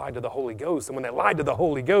church. They lied to the Holy Ghost. And when they lied to the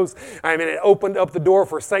Holy Ghost, it opened up the door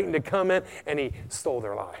for Satan to come in and he stole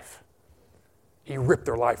their life. He ripped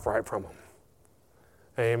their life right from them.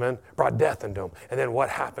 Amen. Brought death into them. And then what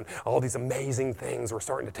happened? All these amazing things were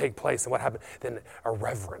starting to take place. And what happened? Then a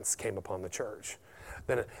reverence came upon the church.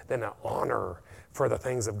 Then an honor for the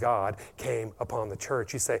things of God came upon the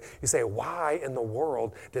church. You say, why in the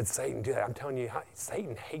world did Satan do that? I'm telling you,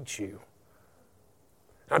 Satan hates you.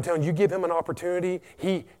 I'm telling you, you give him an opportunity,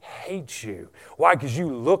 he hates you. Why? Because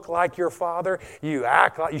you look like your father, you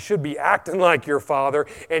should be acting like your father,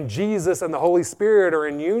 and Jesus and the Holy Spirit are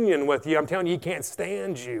in union with you. I'm telling you, he can't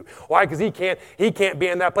stand you. Why? Because he can't be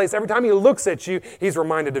in that place. Every time he looks at you, he's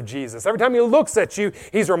reminded of Jesus. Every time he looks at you,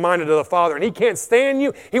 he's reminded of the Father, and he can't stand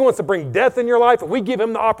you. He wants to bring death in your life. If we give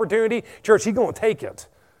him the opportunity, church, he's going to take it.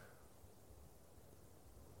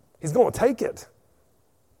 He's going to take it.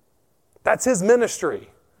 That's his ministry.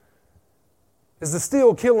 Is to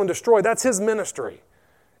steal, kill, and destroy. That's his ministry.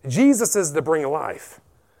 Jesus is to bring life.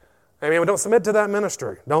 Amen. Don't submit to that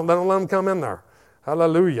ministry. Don't let him come in there.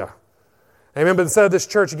 Hallelujah. Amen. But instead of this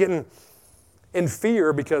church getting in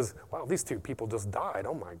fear because, wow, these two people just died.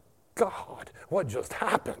 Oh my God, what just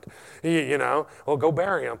happened? Well, go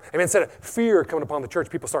bury them. Amen. Instead of fear coming upon the church,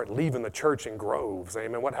 people start leaving the church in groves.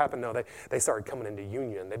 Amen. What happened? No, they started coming into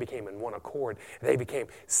union. They became in one accord. They became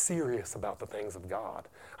serious about the things of God.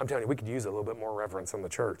 I'm telling you, we could use a little bit more reverence in the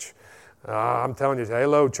church. I'm telling you,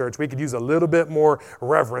 hello, church, we could use a little bit more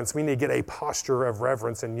reverence. We need to get a posture of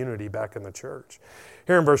reverence and unity back in the church.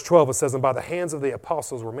 Here in verse 12 it says, and by the hands of the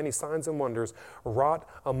apostles were many signs and wonders wrought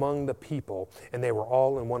among the people, and they were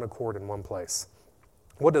all in one accord in one place.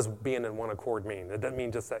 What does being in one accord mean? It doesn't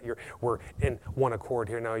mean just that we're in one accord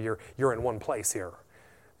here. No, you're in one place here.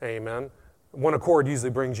 Amen. One accord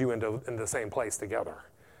usually brings you into the same place together.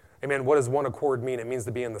 Amen. What does one accord mean? It means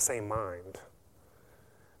to be in the same mind.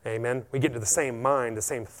 Amen. We get into the same mind, the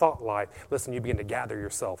same thought life. Listen, you begin to gather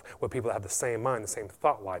yourself with people that have the same mind, the same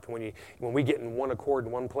thought life. And when we get in one accord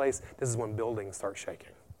in one place, this is when buildings start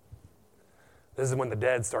shaking. This is when the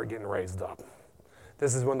dead start getting raised up.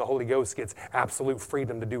 This is when the Holy Ghost gets absolute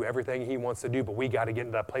freedom to do everything he wants to do, but we got to get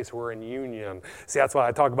into that place where we're in union. See, that's why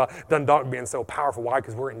I talk about Dundalk being so powerful. Why?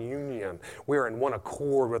 Because we're in union. We're in one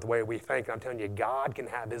accord with the way we think. And I'm telling you, God can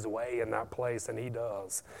have his way in that place, and he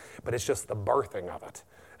does. But it's just the birthing of it.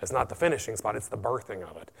 It's not the finishing spot, it's the birthing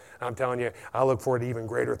of it. And I'm telling you, I look forward to even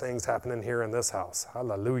greater things happening here in this house.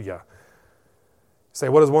 Hallelujah. Say,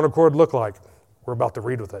 what does one accord look like? We're about to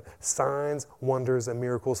read with it. Signs, wonders, and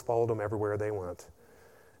miracles followed them everywhere they went.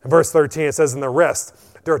 In verse 13, it says, in the rest,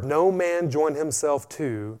 there hath no man joined himself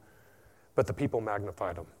to, but the people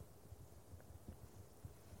magnified him.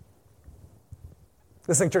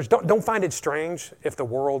 Listen, church, don't find it strange if the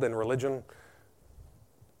world and religion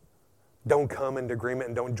don't come into agreement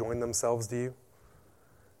and don't join themselves to you.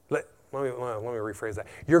 Let me rephrase that.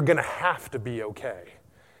 You're going to have to be okay,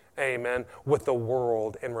 amen, with the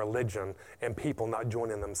world and religion and people not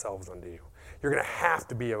joining themselves unto you. You're going to have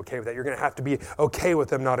to be okay with that. You're going to have to be okay with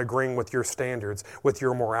them not agreeing with your standards, with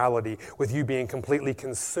your morality, with you being completely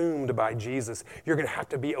consumed by Jesus. You're going to have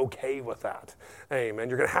to be okay with that. Amen.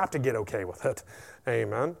 You're going to have to get okay with it.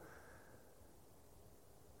 Amen.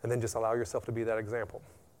 And then just allow yourself to be that example.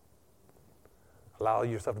 Allow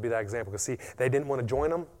yourself to be that example. Because see, they didn't want to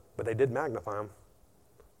join them, but they did magnify them.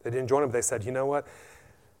 They didn't join them, but they said, you know what?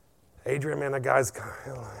 Adrian, man, that guy's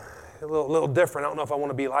a little different. I don't know if I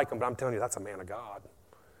want to be like him, but I'm telling you, that's a man of God.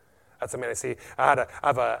 That's a man. See, I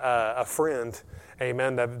have a friend,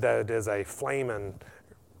 amen, that is a flaming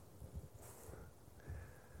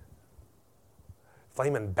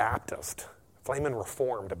Baptist, flaming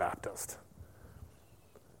Reformed Baptist.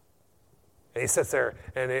 And he sits there,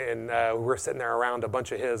 and we're sitting there around a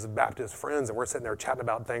bunch of his Baptist friends, and we're sitting there chatting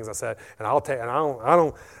about things. I said, and I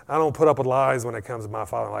don't put up with lies when it comes to my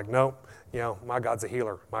father. I'm like, no, my God's a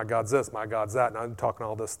healer. My God's this, my God's that. And I'm talking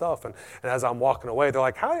all this stuff. And as I'm walking away, they're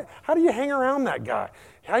like, how do you hang around that guy?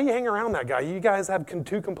 How do you hang around that guy? You guys have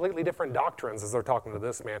two completely different doctrines as they're talking to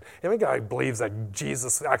this man. And the guy believes that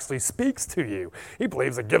Jesus actually speaks to you. He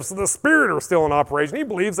believes the gifts of the Spirit are still in operation. He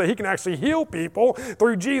believes that he can actually heal people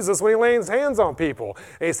through Jesus when he lays hands on people.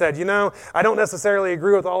 And he said, I don't necessarily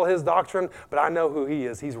agree with all his doctrine, but I know who he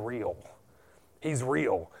is. He's real. He's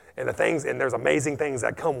real. And there's amazing things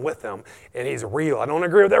that come with him. And he's real. I don't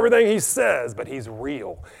agree with everything he says, but he's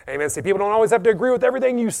real. Amen. See, people don't always have to agree with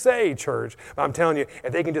everything you say, church. But I'm telling you,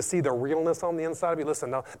 if they can just see the realness on the inside of you,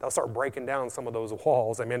 listen, they'll start breaking down some of those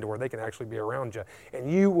walls, amen, to where they can actually be around you.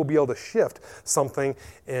 And you will be able to shift something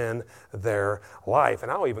in their life.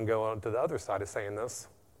 And I'll even go on to the other side of saying this.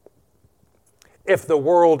 If the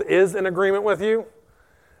world is in agreement with you,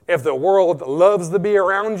 if the world loves to be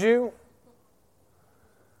around you,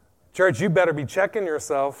 church, you better be checking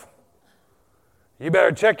yourself. You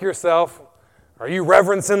better check yourself. Are you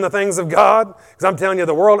reverencing the things of God? Because I'm telling you,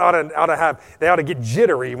 the world ought to get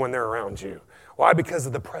jittery when they're around you. Why? Because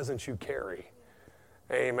of the presence you carry.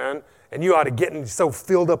 Amen. And you ought to get so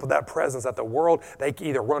filled up with that presence that the world, they can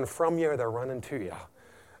either run from you or they're running to you.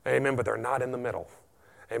 Amen. But they're not in the middle.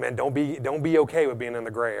 Amen. Don't be okay with being in the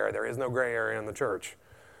gray area. There is no gray area in the church.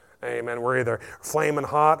 Amen. We're either flaming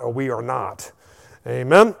hot or we are not.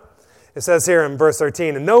 Amen. It says here in verse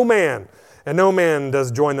 13, and no man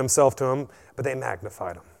does join themselves to him, but they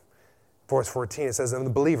magnified him. Verse 14, it says, and the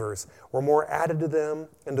believers were more added to them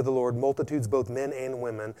and to the Lord, multitudes, both men and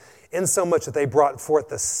women, insomuch that they brought forth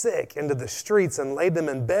the sick into the streets and laid them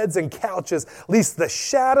in beds and couches, lest the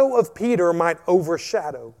shadow of Peter might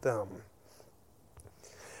overshadow them.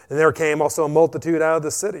 And there came also a multitude out of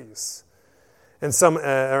the cities, and some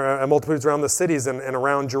multitudes around the cities and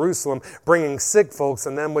around Jerusalem, bringing sick folks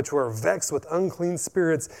and them which were vexed with unclean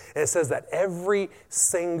spirits. And it says that every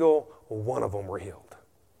single one of them were healed.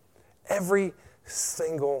 Every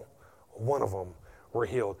single one of them were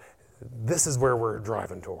healed. This is where we're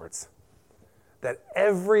driving towards. That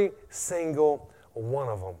every single one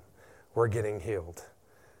of them were getting healed.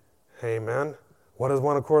 Amen. What does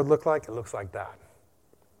one accord look like? It looks like that.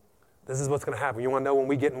 This is what's going to happen. You want to know when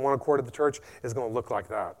we get in one accord at the church, it's going to look like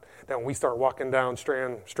that. Then when we start walking down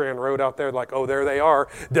Strand Road out there, like, oh, there they are.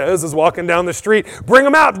 Dez is walking down the street. Bring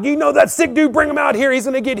him out. You know that sick dude, bring him out here. He's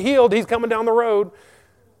going to get healed. He's coming down the road.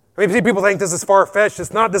 I mean, people think this is far-fetched.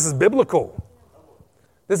 It's not. This is biblical.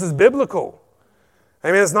 This is biblical.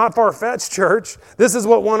 I mean, it's not far-fetched, church. This is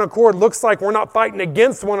what one accord looks like. We're not fighting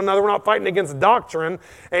against one another. We're not fighting against doctrine.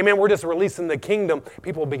 Amen. We're just releasing the kingdom.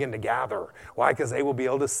 People will begin to gather. Why? Because they will be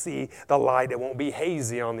able to see the light. It won't be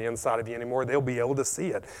hazy on the inside of you anymore. They'll be able to see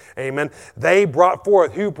it. Amen. Who brought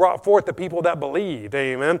forth the people that believed?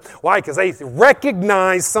 Amen. Why? Because they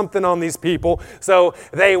recognized something on these people. So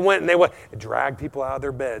they went and they dragged people out of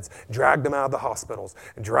their beds, dragged them out of the hospitals,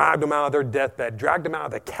 dragged them out of their deathbed, dragged them out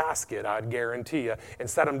of the casket, I'd guarantee you, and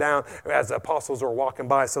set them down as the apostles were walking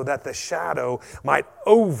by so that the shadow might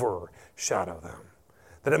overshadow them.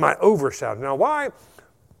 That it might overshadow. Now, why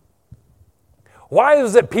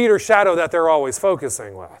is it Peter's shadow that they're always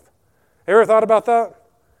focusing with? You ever thought about that?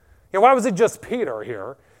 Why was it just Peter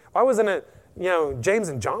here? Why wasn't it, James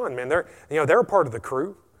and John, man? They're a part of the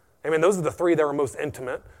crew. I mean, those are the three that were most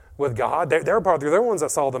intimate with God. They're part of they're the ones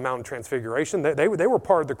that saw the Mount Transfiguration. They were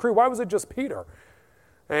part of the crew. Why was it just Peter?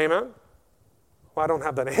 Amen? Well, I don't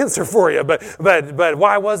have that answer for you, but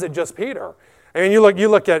why was it just Peter? I mean, you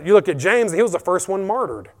look at James. He was the first one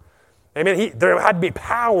martyred. I mean, there had to be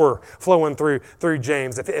power flowing through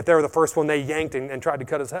James. If they were the first one they yanked and tried to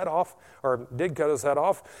cut his head off, or did cut his head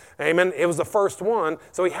off, amen. It was the first one,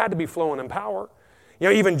 so he had to be flowing in power.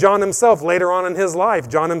 Even John himself, later on in his life,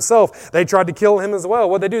 they tried to kill him as well.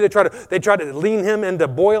 What did they do? They tried to lean him into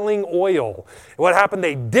boiling oil. What happened?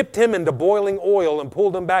 They dipped him into boiling oil and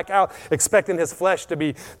pulled him back out, expecting his flesh to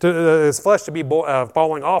be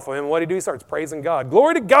falling off of him. What did he do? He starts praising God.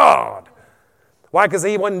 Glory to God. Why? Because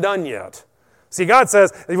he wasn't done yet. See, God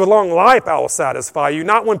says, with long life I will satisfy you,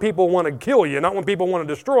 not when people want to kill you, not when people want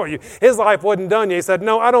to destroy you. His life wasn't done yet. He said,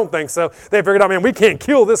 no, I don't think so. They figured out, man, we can't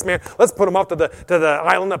kill this man. Let's put him off to the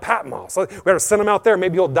island of Patmos. We better send him out there.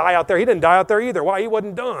 Maybe he'll die out there. He didn't die out there either. Why? He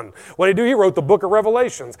wasn't done. What did he do? He wrote the book of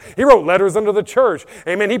Revelations. He wrote letters unto the church.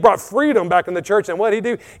 Amen. He brought freedom back in the church. And what did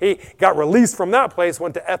he do? He got released from that place,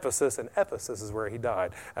 went to Ephesus, and Ephesus is where he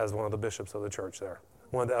died as one of the bishops of the church there,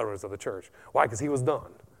 one of the elders of the church. Why? Because he was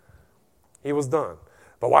done. He was done.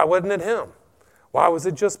 But why wasn't it him? Why was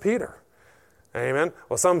it just Peter? Amen.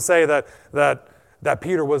 Well, some say that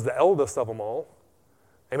Peter was the eldest of them all.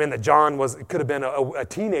 Amen. That John could have been a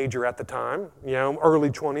teenager at the time, early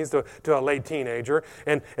 20s to a late teenager.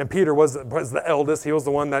 And Peter was the eldest. He was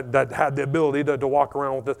the one that had the ability to walk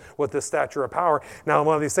around with this stature of power. Now,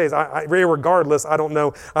 one of these days, regardless, I don't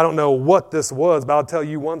know what this was, but I'll tell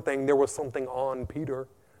you one thing: there was something on Peter.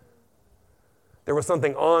 There was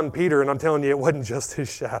something on Peter, and I'm telling you, it wasn't just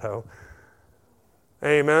his shadow.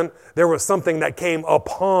 Amen. There was something that came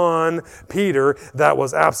upon Peter that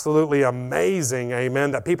was absolutely amazing. Amen.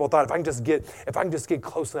 That people thought, if I can just get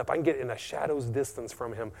close enough, I can get in a shadow's distance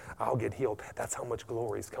from him, I'll get healed. That's how much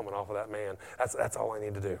glory is coming off of that man. That's all I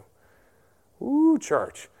need to do. Ooh,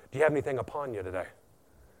 church, do you have anything upon you today?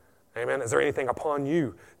 Amen. Is there anything upon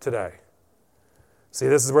you today? See,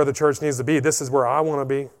 this is where the church needs to be. This is where I want to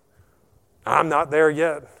be. I'm not there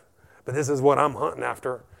yet, but this is what I'm hunting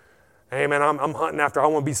after. Amen. I'm hunting after. I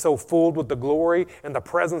want to be so filled with the glory and the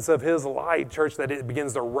presence of His light, church, that it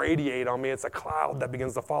begins to radiate on me. It's a cloud that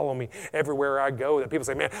begins to follow me everywhere I go. That people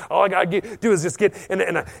say, man, all I got to do is just get in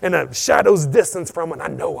a shadow's distance from it. And I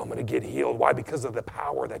know I'm going to get healed. Why? Because of the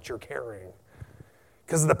power that you're carrying.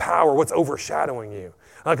 Because of the power, what's overshadowing you.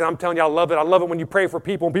 I'm telling you, I love it. I love it when you pray for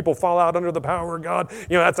people and people fall out under the power of God.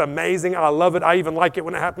 That's amazing. I love it. I even like it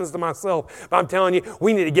when it happens to myself. But I'm telling you,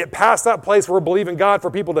 we need to get past that place where we're believing God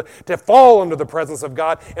for people to fall under the presence of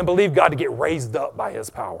God and believe God to get raised up by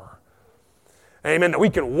His power. Amen. That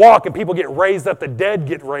we can walk and people get raised up. The dead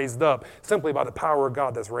get raised up simply by the power of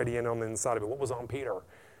God that's radiating on the inside of it. What was on Peter?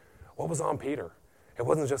 What was on Peter? It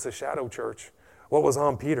wasn't just a shadow, church. What was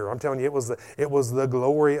on Peter? I'm telling you, it was the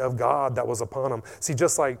glory of God that was upon him. See,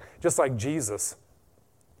 just like Jesus,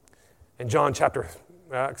 in Mark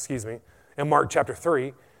chapter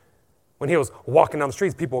 3, when He was walking down the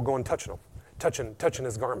streets, people were going touching Him, touching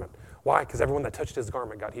His garment. Why? Because everyone that touched His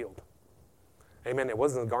garment got healed. Amen. It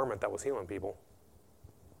wasn't the garment that was healing people.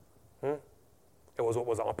 It was what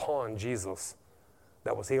was upon Jesus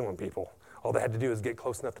that was healing people. All they had to do is get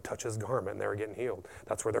close enough to touch His garment, and they were getting healed.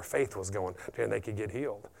 That's where their faith was going, and they could get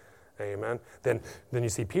healed. Amen. Then you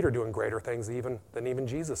see Peter doing greater things than even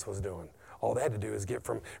Jesus was doing. All they had to do is get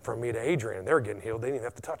from me to Adrian. They were getting healed. They didn't even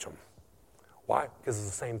have to touch them. Why? Because it's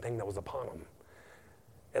the same thing that was upon them.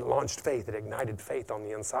 It launched faith. It ignited faith on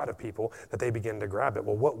the inside of people that they began to grab it.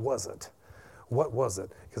 Well, what was it? What was it?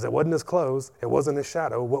 Because it wasn't His clothes. It wasn't His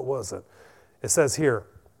shadow. What was it? It says here,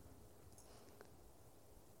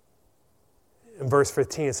 in verse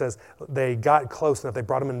 15, it says, they got close enough. They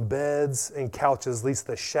brought Him in beds and couches, lest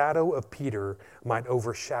the shadow of Peter might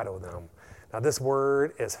overshadow them. Now, this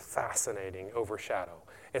word is fascinating, overshadow.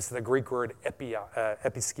 It's the Greek word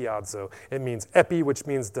episkiadzo. It means epi, which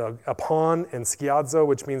means to upon, and skiadzo,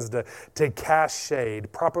 which means to cast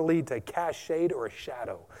shade, properly to cast shade or a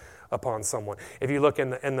shadow upon someone. If you look in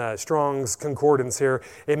the Strong's Concordance here,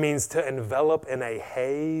 it means to envelop in a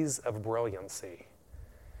haze of brilliancy.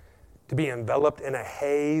 To be enveloped in a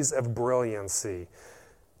haze of brilliancy,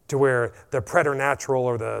 to where the preternatural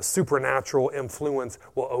or the supernatural influence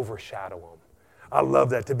will overshadow them. I love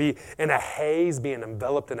that, to be in a haze, being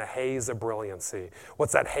enveloped in a haze of brilliancy.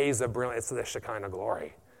 What's that haze of brilliance? It's the Shekinah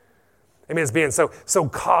glory. I mean, it's being so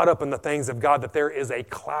caught up in the things of God that there is a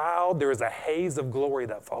cloud, there is a haze of glory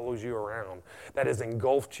that follows you around, that has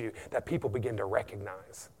engulfed you, that people begin to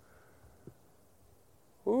recognize.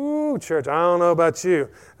 Ooh, church, I don't know about you.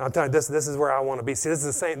 I'm telling you, this is where I want to be. See, this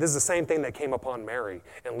is the same thing that came upon Mary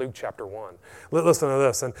in Luke chapter 1. Listen to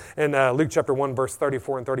this. In Luke chapter 1, verse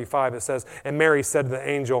 34 and 35, it says, and Mary said to the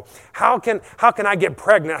angel, How can I get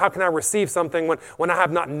pregnant? How can I receive something when I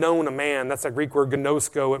have not known a man? That's a Greek word,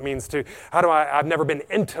 gnosko. It means I've never been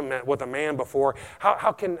intimate with a man before.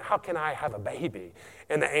 How can I have a baby?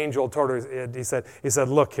 And the angel told her, he said,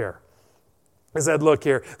 look here. He said, look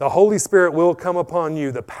here, the Holy Spirit will come upon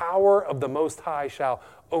you. The power of the Most High shall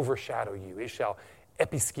overshadow you. It shall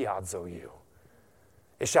episkiadzo you.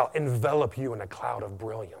 It shall envelop you in a cloud of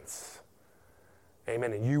brilliance.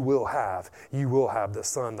 Amen. And you will have the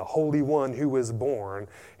Son, the Holy One who is born,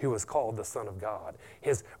 who is called the Son of God.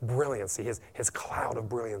 His brilliancy, his cloud of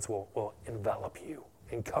brilliance will envelop you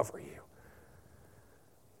and cover you.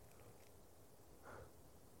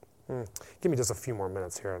 Give me just a few more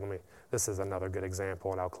minutes here. This is another good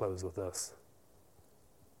example, and I'll close with this.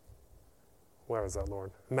 Where is that,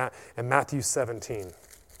 Lord? In Matthew 17.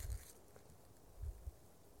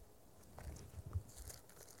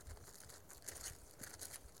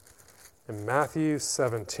 In Matthew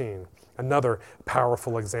 17, another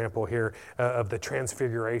powerful example here of the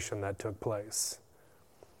transfiguration that took place.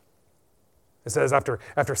 It says after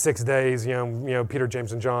 6 days, Peter,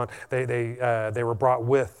 James, and John, they were brought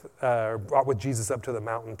with Jesus up to the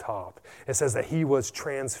mountaintop. It says that he was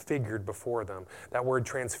transfigured before them. That word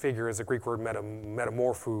transfigure is a Greek word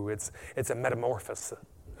metamorpho. It's a metamorphosis.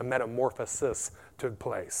 A metamorphosis took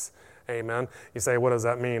place. Amen. You say, what does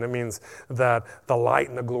that mean? It means that the light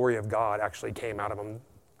and the glory of God actually came out of them.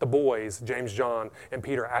 The boys, James, John, and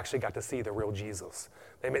Peter, actually got to see the real Jesus.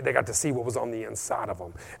 They got to see what was on the inside of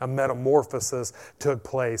them. A metamorphosis took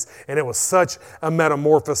place. And it was such a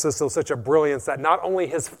metamorphosis, it was such a brilliance that not only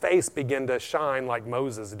his face began to shine like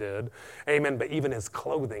Moses did, amen, but even his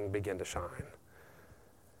clothing began to shine.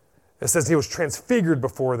 It says he was transfigured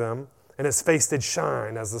before them, and his face did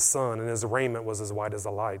shine as the sun, and his raiment was as white as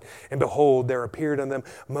the light. And behold, there appeared unto them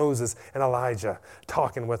Moses and Elijah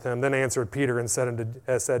talking with him. Then answered Peter and said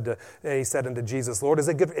unto Jesus, Lord,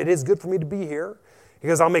 it is good for me to be here.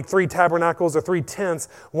 Because I'll make 3 tabernacles or 3 tents,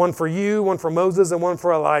 one for you, one for Moses, and one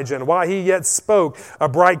for Elijah. And while he yet spoke, a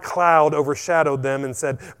bright cloud overshadowed them and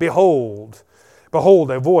said, Behold,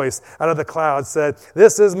 a voice out of the cloud said,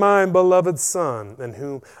 This is my beloved Son, in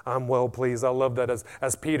whom I'm well pleased. I love that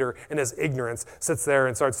as Peter, in his ignorance, sits there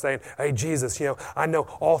and starts saying, Hey, Jesus, I know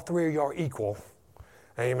all 3 of you are equal.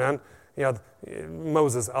 Amen.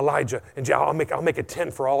 Moses, Elijah, and I'll make a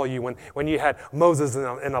tent for all of you. When you had Moses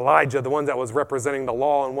and Elijah, the one that was representing the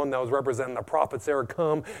law and one that was representing the prophets, they were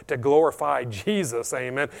come to glorify Jesus.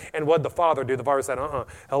 Amen. And what did the Father do? The Father said,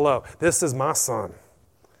 hello, this is my Son.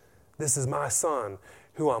 This is my Son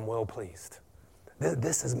who I'm well pleased.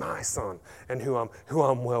 This is my Son and who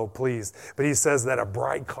I'm well pleased. But he says that a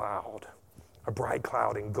bright cloud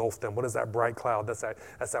engulfed them. What is that bright cloud? That's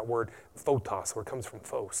that word photos, where it comes from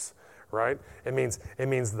phos, right? It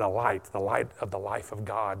means the light of the life of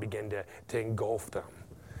God began to engulf them.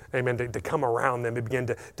 Amen. To come around them, it began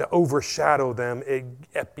to overshadow them,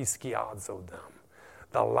 episkiazo them.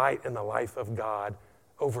 The light and the life of God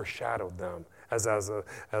overshadowed them as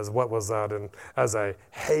what was that? And as a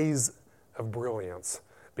haze of brilliance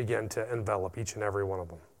began to envelop each and every one of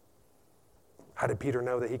them. How did Peter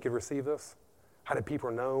know that he could receive this? How did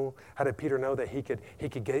Peter know that he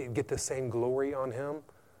could get the same glory on him?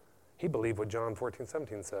 He believed what John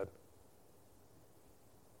 14:17 said.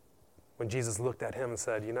 When Jesus looked at him and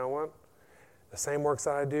said, you know what? The same works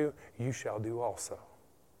that I do, you shall do also.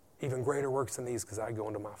 Even greater works than these, because I go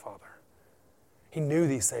unto my Father. He knew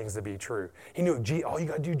these things to be true. He knew, all you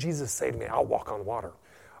got to do, Jesus say to me, I'll walk on water.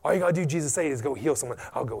 All you got to do, Jesus say, is go heal someone.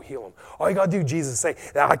 I'll go heal them. All you got to do, Jesus say,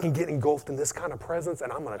 that I can get engulfed in this kind of presence,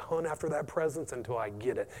 and I'm going to hunt after that presence until I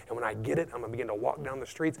get it. And when I get it, I'm going to begin to walk down the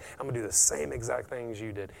streets. I'm going to do the same exact things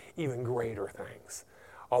you did, even greater things.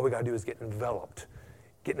 All we got to do is get enveloped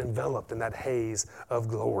in that haze of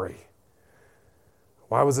glory.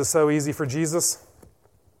 Why was it so easy for Jesus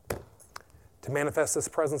to manifest this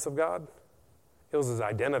presence of God? It was his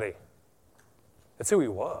identity. It's who he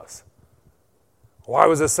was. Why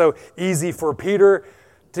was it so easy for Peter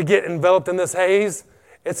to get enveloped in this haze?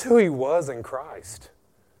 It's who he was in Christ.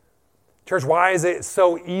 Church, why is it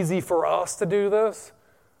so easy for us to do this?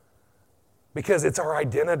 Because it's our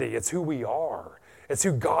identity. It's who we are. It's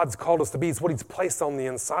who God's called us to be. It's what he's placed on the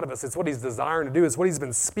inside of us. It's what he's desiring to do. It's what he's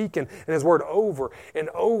been speaking in his word over and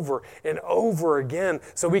over and over again,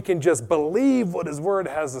 so we can just believe what his word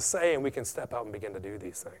has to say and we can step out and begin to do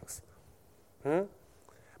these things.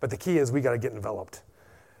 But the key is we got to get enveloped.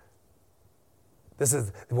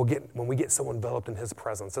 When we get so enveloped in his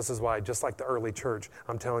presence, this is why, just like the early church,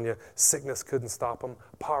 I'm telling you, sickness couldn't stop them,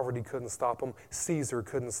 poverty couldn't stop them, Caesar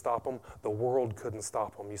couldn't stop them, the world couldn't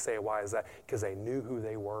stop them. You say, why is that? Because they knew who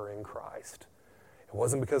they were in Christ. It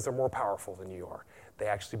wasn't because they're more powerful than you are. They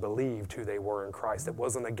actually believed who they were in Christ. It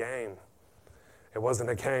wasn't a game. It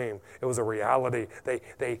wasn't a game. It was a reality.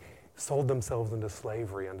 They sold themselves into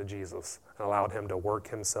slavery unto Jesus and allowed him to work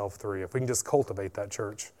himself through. If we can just cultivate that,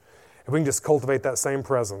 church, if we can just cultivate that same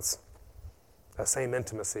presence, that same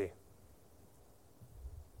intimacy,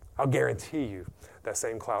 I'll guarantee you that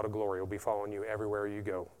same cloud of glory will be following you everywhere you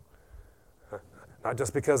go. Not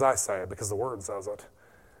just because I say it, because the Word says it.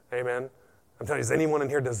 Amen? I'm telling you, does anyone in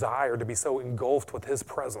here desire to be so engulfed with His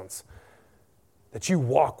presence that you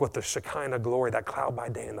walk with the Shekinah glory, that cloud by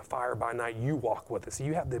day and the fire by night? You walk with it. So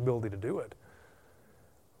you have the ability to do it.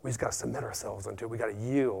 We just got to submit ourselves unto it. We got to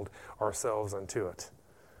yield ourselves unto it.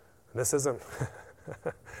 And this isn't,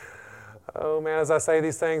 oh man, as I say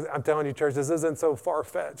these things, I'm telling you, church, this isn't so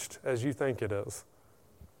far-fetched as you think it is.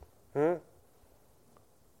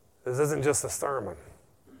 This isn't just a sermon.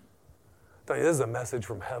 I'm telling you, this is a message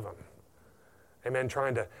from heaven. Amen.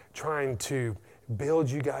 Trying to build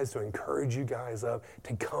you guys, to encourage you guys up,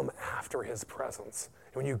 to come after His presence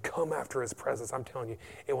And when you come after His presence, I'm telling you,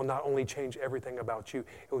 it will not only change everything about you,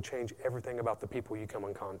 it will change everything about the people you come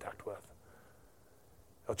in contact with.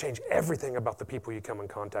 It'll change everything about the people you come in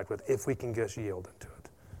contact with if we can just yield into it.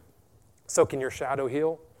 So can your shadow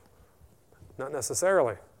heal? Not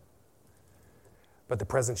necessarily. But the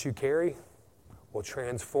presence you carry will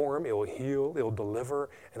transform, it will heal, it will deliver,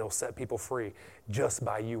 and it will set people free just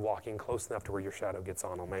by you walking close enough to where your shadow gets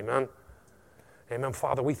on them. Amen? Amen.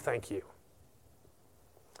 Father, we thank you.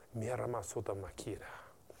 We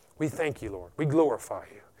thank you, Lord. We glorify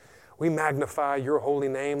you. We magnify your holy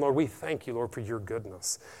name, Lord. We thank you, Lord, for your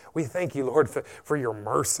goodness. We thank you, Lord, for your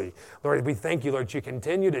mercy. Lord, we thank you, Lord, you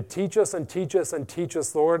continue to teach us and teach us and teach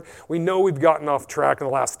us, Lord. We know we've gotten off track in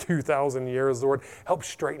the last 2,000 years, Lord. Help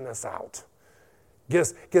straighten us out.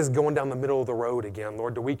 Get us going down the middle of the road again,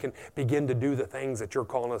 Lord, that we can begin to do the things that you're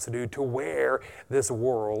calling us to do, to where this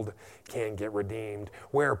world can get redeemed,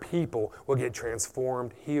 where people will get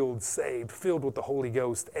transformed, healed, saved, filled with the Holy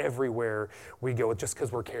Ghost everywhere we go, just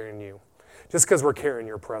because we're carrying you, just because we're carrying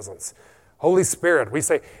your presence. Holy Spirit, we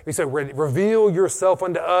say, reveal yourself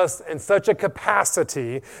unto us in such a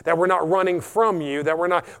capacity that we're not running from you, that we're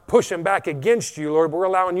not pushing back against you, Lord, but we're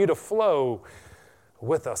allowing you to flow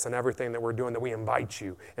with us in everything that we're doing, that we invite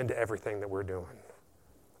you into everything that we're doing.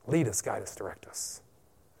 Lead us, guide us, direct us.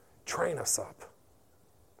 Train us up.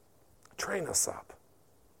 Train us up.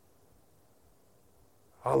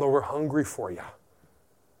 Oh, Lord, we're hungry for you.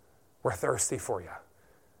 We're thirsty for you.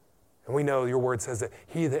 And we know your word says that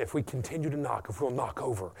if we continue to knock, if we'll knock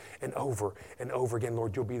over and over and over again,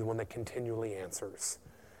 Lord, you'll be the one that continually answers.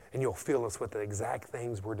 And you'll fill us with the exact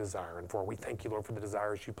things we're desiring for. We thank you, Lord, for the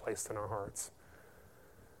desires you placed in our hearts.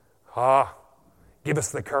 Give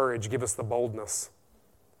us the courage, give us the boldness,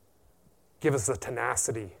 give us the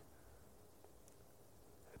tenacity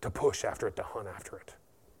to push after it, to hunt after it.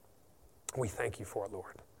 We thank you for it,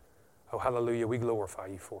 Lord. Oh, hallelujah, we glorify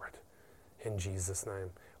you for it. In Jesus' name.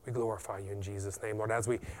 We glorify you in Jesus' name, Lord, as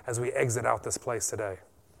we exit out this place today.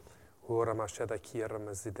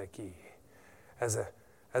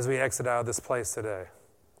 As we exit out of this place today.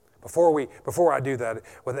 Before I do that,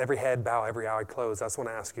 with every head bowed, every eye closed, I just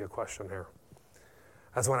want to ask you a question here.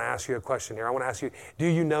 I want to ask you, do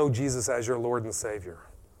you know Jesus as your Lord and Savior?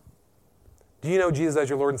 Do you know Jesus as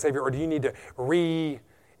your Lord and Savior, or do you need to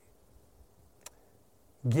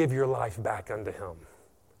give your life back unto Him?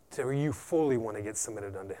 So you fully want to get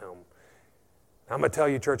submitted unto Him. I'm going to tell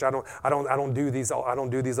you, church, I don't do these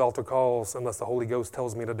altar calls unless the Holy Ghost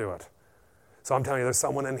tells me to do it. So I'm telling you, there's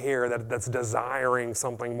someone in here that's desiring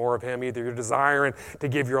something more of Him. Either you're desiring to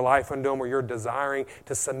give your life unto Him, or you're desiring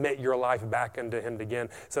to submit your life back unto Him again.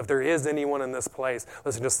 So if there is anyone in this place,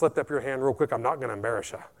 listen, just slip up your hand real quick. I'm not going to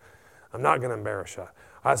embarrass you. I'm not going to embarrass you.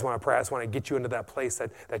 I just want to pray. I just want to get you into that place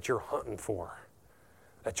that you're hunting for.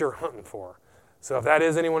 That you're hunting for. So if that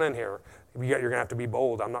is anyone in here, you're going to have to be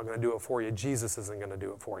bold. I'm not going to do it for you. Jesus isn't going to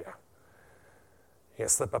do it for you. You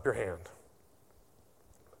slip up your hand.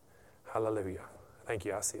 Hallelujah. Thank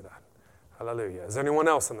you. I see that. Hallelujah. Is there anyone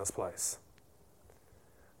else in this place?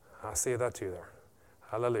 I see that too there.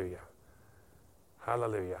 Hallelujah.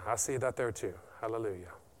 Hallelujah. I see that there too.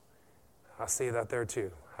 Hallelujah. I see that there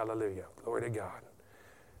too. Hallelujah. Glory to God.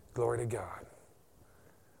 Glory to God.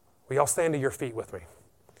 Will y'all stand to your feet with me?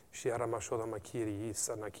 We're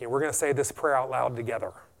going to say this prayer out loud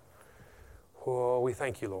together. Oh, we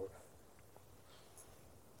thank you, Lord.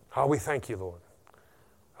 Oh, we thank you, Lord.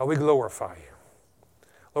 Oh, we glorify you.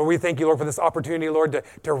 Lord, we thank you, Lord, for this opportunity, Lord,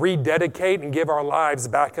 to rededicate and give our lives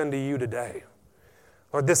back unto you today.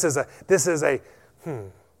 Lord, this is a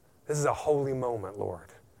holy moment,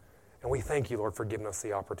 Lord. And we thank you, Lord, for giving us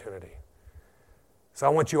the opportunity. So I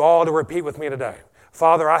want you all to repeat with me today.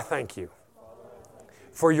 Father, I thank you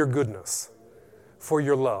for your goodness, for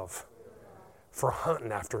your love, for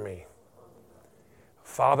hunting after me.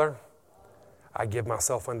 Father, I give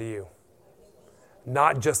myself unto you.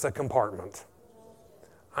 Not just a compartment.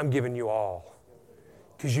 I'm giving you all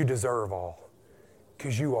because you deserve all,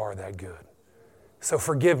 because you are that good. So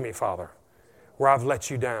forgive me, Father, where I've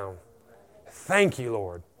let you down. Thank you,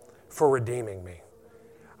 Lord, for redeeming me.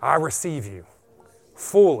 I receive you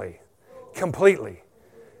fully, completely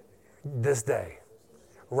this day,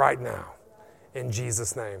 right now, in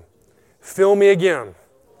Jesus' name. Fill me again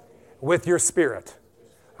with your Spirit.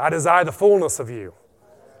 I desire the fullness of you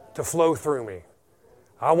to flow through me.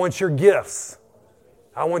 I want your gifts.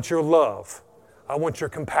 I want your love. I want your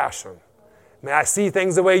compassion. May I see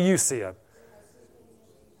things the way you see it.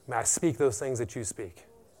 May I speak those things that you speak.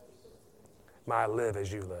 May I live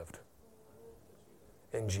as you lived.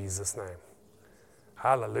 In Jesus' name.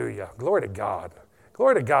 Hallelujah. Glory to God.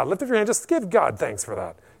 Glory to God. Lift up your hand. Just give God thanks for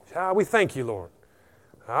that. We thank you, Lord.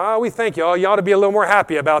 We thank you. Oh, you ought to be a little more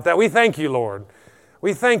happy about that. We thank you, Lord.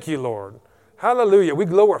 We thank you, Lord. Hallelujah. We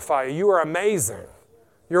glorify you. You are amazing.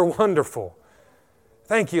 You're wonderful.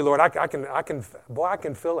 Thank you, Lord. I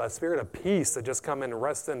can feel a spirit of peace that just come in and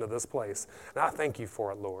rest into this place. And I thank you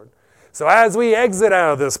for it, Lord. So as we exit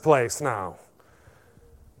out of this place now,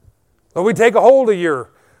 Lord, we take a hold of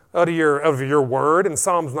your word in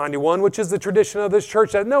Psalms 91, which is the tradition of this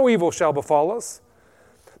church, that no evil shall befall us.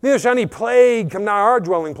 Neither shall any plague come nigh our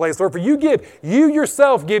dwelling place, Lord. For you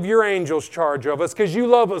yourself give your angels charge of us, because you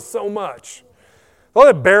love us so much.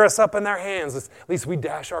 Lord, they bear us up in their hands. At least we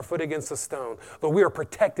dash our foot against a stone. Lord, we are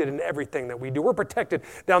protected in everything that we do. We're protected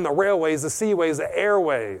down the railways, the seaways, the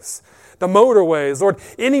airways, the motorways. Lord,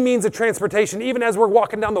 any means of transportation, even as we're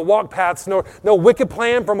walking down the walk paths, no wicked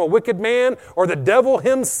plan from a wicked man or the devil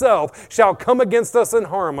himself shall come against us and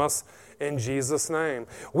harm us. In Jesus' name.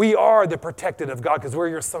 We are the protected of God because we're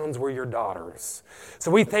your sons, we're your daughters.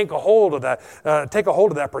 So we take a hold of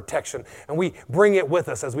that protection, and we bring it with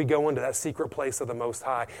us as we go into that secret place of the Most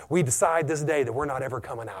High. We decide this day that we're not ever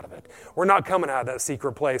coming out of it. We're not coming out of that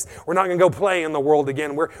secret place. We're not going to go play in the world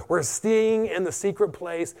again. We're staying in the secret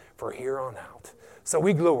place for here on out. So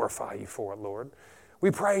we glorify you for it, Lord.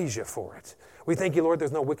 We praise you for it. We thank you, Lord,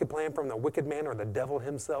 there's no wicked plan from the wicked man or the devil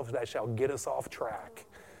himself that shall get us off track.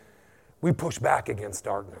 We push back against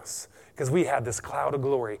darkness because we have this cloud of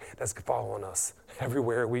glory that's following us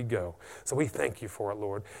everywhere we go. So we thank you for it,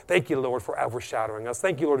 Lord. Thank you, Lord, for overshadowing us.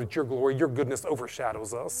 Thank you, Lord, that your glory, your goodness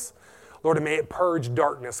overshadows us. Lord, and may it purge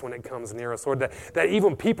darkness when it comes near us. Lord, that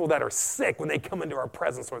even people that are sick, when they come into our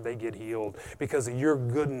presence, Lord, they get healed because of your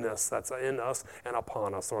goodness that's in us and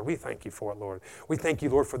upon us, Lord. We thank you for it, Lord. We thank you,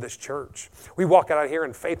 Lord, for this church. We walk out here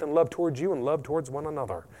in faith and love towards you and love towards one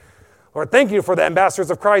another. Lord, thank you for the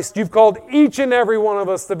ambassadors of Christ you've called each and every one of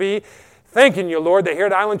us to be. Thanking you, Lord, that here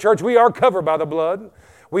at Island Church we are covered by the blood.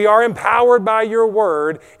 We are empowered by your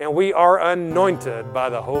word, and we are anointed by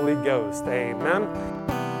the Holy Ghost. Amen.